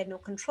past that he had no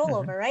control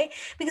over, right?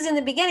 Because in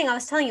the beginning, I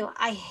was telling you,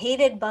 I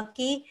hated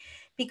Bucky,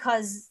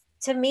 because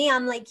to me,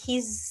 I'm like,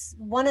 he's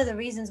one of the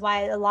reasons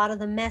why a lot of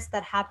the mess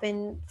that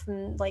happened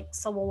from like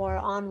Civil War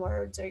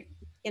onwards, or,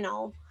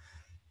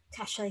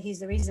 actually he's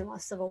the reason why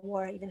Civil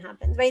War even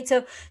happens, right?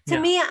 So to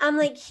me, I'm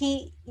like,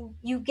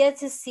 you get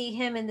to see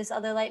him in this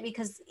other light,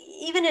 because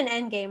even in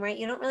Endgame, right,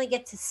 you don't really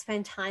get to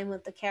spend time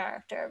with the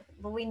character,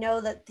 but we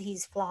know that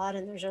he's flawed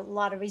and there's a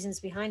lot of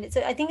reasons behind it.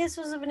 So I think this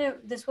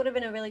would have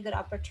been a really good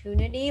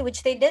opportunity,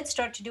 which they did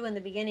start to do in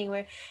the beginning,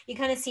 where you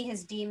kind of see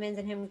his demons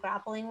and him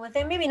grappling with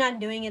it, maybe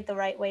not doing it the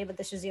right way, but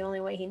this is the only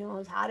way he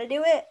knows how to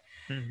do it.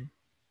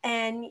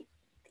 And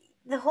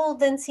the whole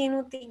then scene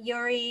with the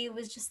Yuri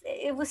was just,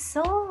 it was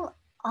so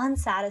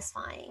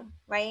unsatisfying,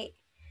 right?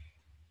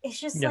 It's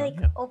just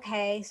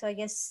okay, so I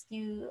guess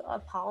you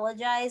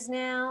apologize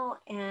now,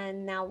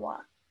 and now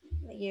what?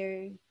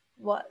 You're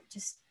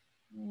just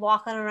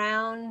walking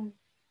around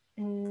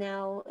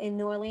now in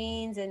New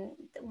Orleans, and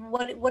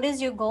what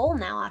is your goal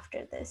now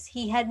after this?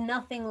 He had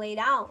nothing laid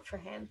out for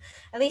him.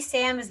 At least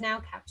Sam is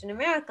now Captain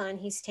America, and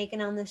he's taken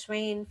on this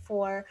reign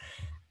for,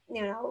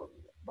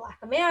 Black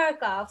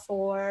America,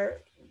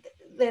 for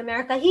the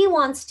America he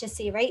wants to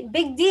see, right?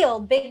 Big deal,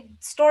 big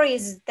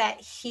stories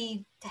that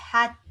he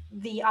had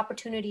the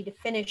opportunity to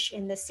finish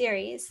in the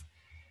series.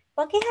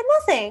 Bucky had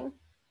nothing.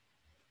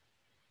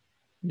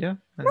 Yeah.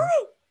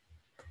 Right.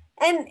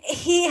 And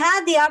he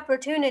had the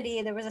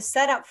opportunity. There was a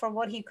setup for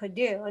what he could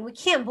do. And we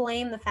can't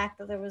blame the fact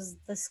that there was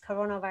this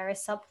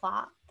coronavirus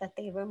subplot that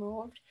they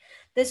removed.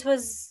 This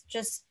was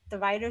just the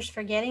writers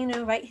forgetting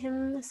to write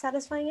him a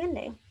satisfying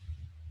ending.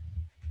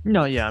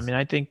 No, yeah. I mean,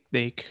 I think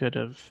they could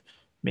have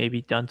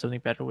maybe done something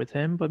better with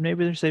him, but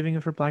maybe they're saving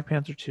it for Black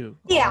Panther 2.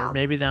 Yeah. Or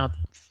maybe now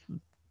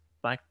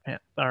Black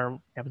Panther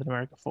or Captain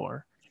America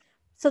 4.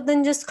 So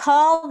then just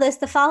call this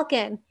the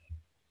Falcon.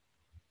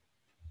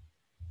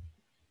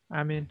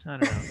 I mean, I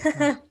don't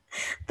know.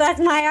 That's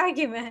my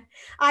argument.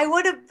 I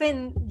would have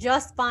been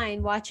just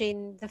fine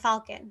watching the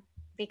Falcon,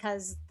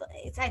 because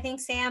I think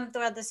Sam,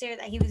 throughout the series,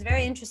 he was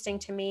very interesting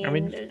to me. I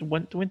mean,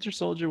 Winter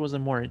Soldier was a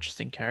more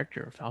interesting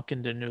character.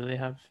 Falcon didn't really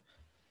have...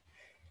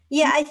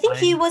 Yeah, I think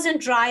he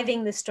wasn't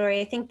driving the story.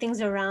 I think things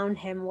around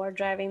him were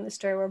driving the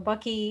story, where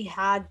Bucky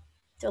had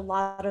a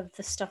lot of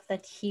the stuff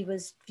that he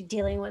was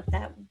dealing with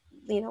that,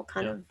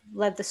 kind of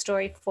led the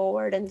story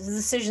forward, and the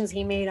decisions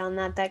he made on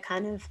that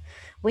kind of,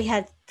 we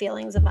had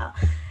feelings about.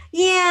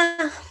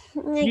 Yeah,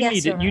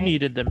 you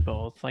needed them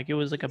both. Like, it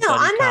was like a buddy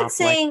I'm not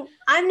cop,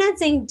 I'm not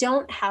saying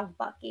don't have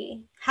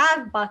Bucky.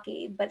 Have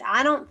Bucky, but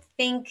I don't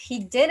think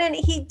he didn't.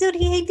 He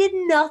did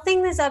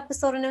nothing this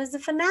episode, and it was the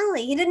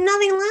finale. He did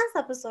nothing last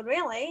episode,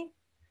 really.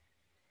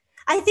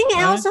 I think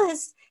also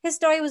his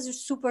story was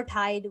super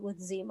tied with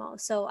Zemo.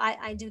 So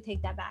I do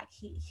take that back.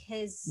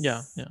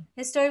 Yeah.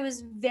 His story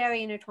was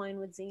very intertwined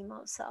with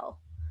Zemo. So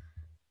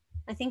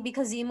I think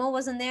because Zemo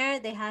wasn't there,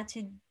 they had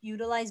to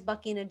utilize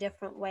Bucky in a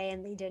different way,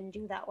 and they didn't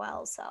do that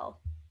well. So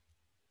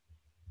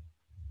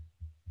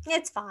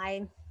it's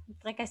fine.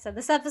 Like I said,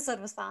 this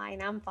episode was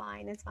fine. I'm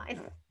fine. It's fine.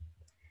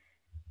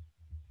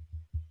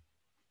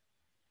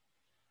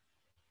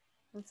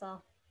 That's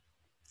all.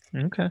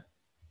 Okay.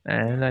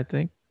 And I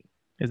think,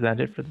 is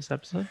that it for this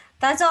episode?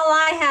 That's all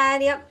I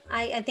had. Yep.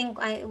 I think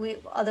we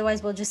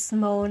otherwise we'll just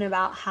moan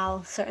about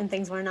how certain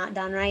things were not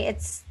done right.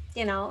 It's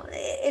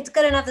it's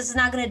good enough. This is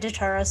not going to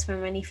deter us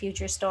from any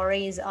future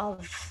stories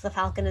of the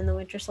Falcon and the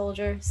Winter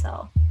Soldier.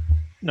 So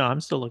No,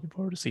 I'm still looking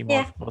forward to see more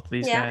yeah, of both of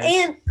these yeah. guys.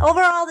 And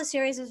overall, the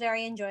series was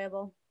very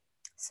enjoyable.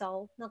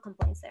 So no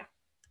complaints there.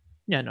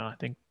 Yeah, no, I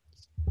think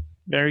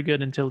very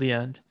good until the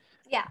end.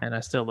 Yeah. And I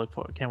still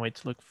can't wait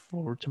to look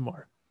forward to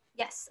more.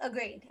 Yes,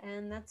 agreed.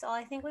 And that's all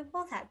I think we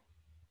both had.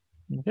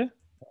 Okay.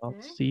 I'll All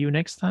right. see you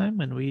next time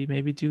when we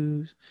maybe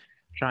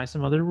try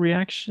some other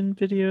reaction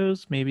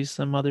videos, maybe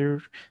some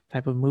other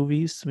type of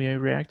movies we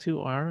react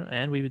to,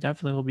 and we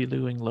definitely will be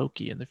doing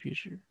Loki in the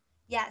future.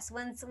 Yes,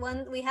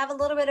 when we have a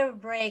little bit of a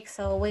break,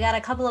 so we got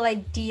a couple of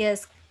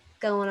ideas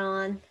going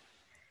on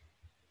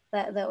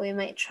that we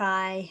might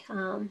try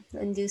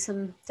and do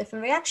some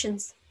different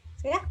reactions.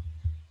 So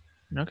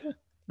yeah. Okay.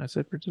 That's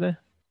it for today.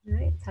 All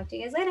right. Talk to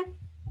you guys later.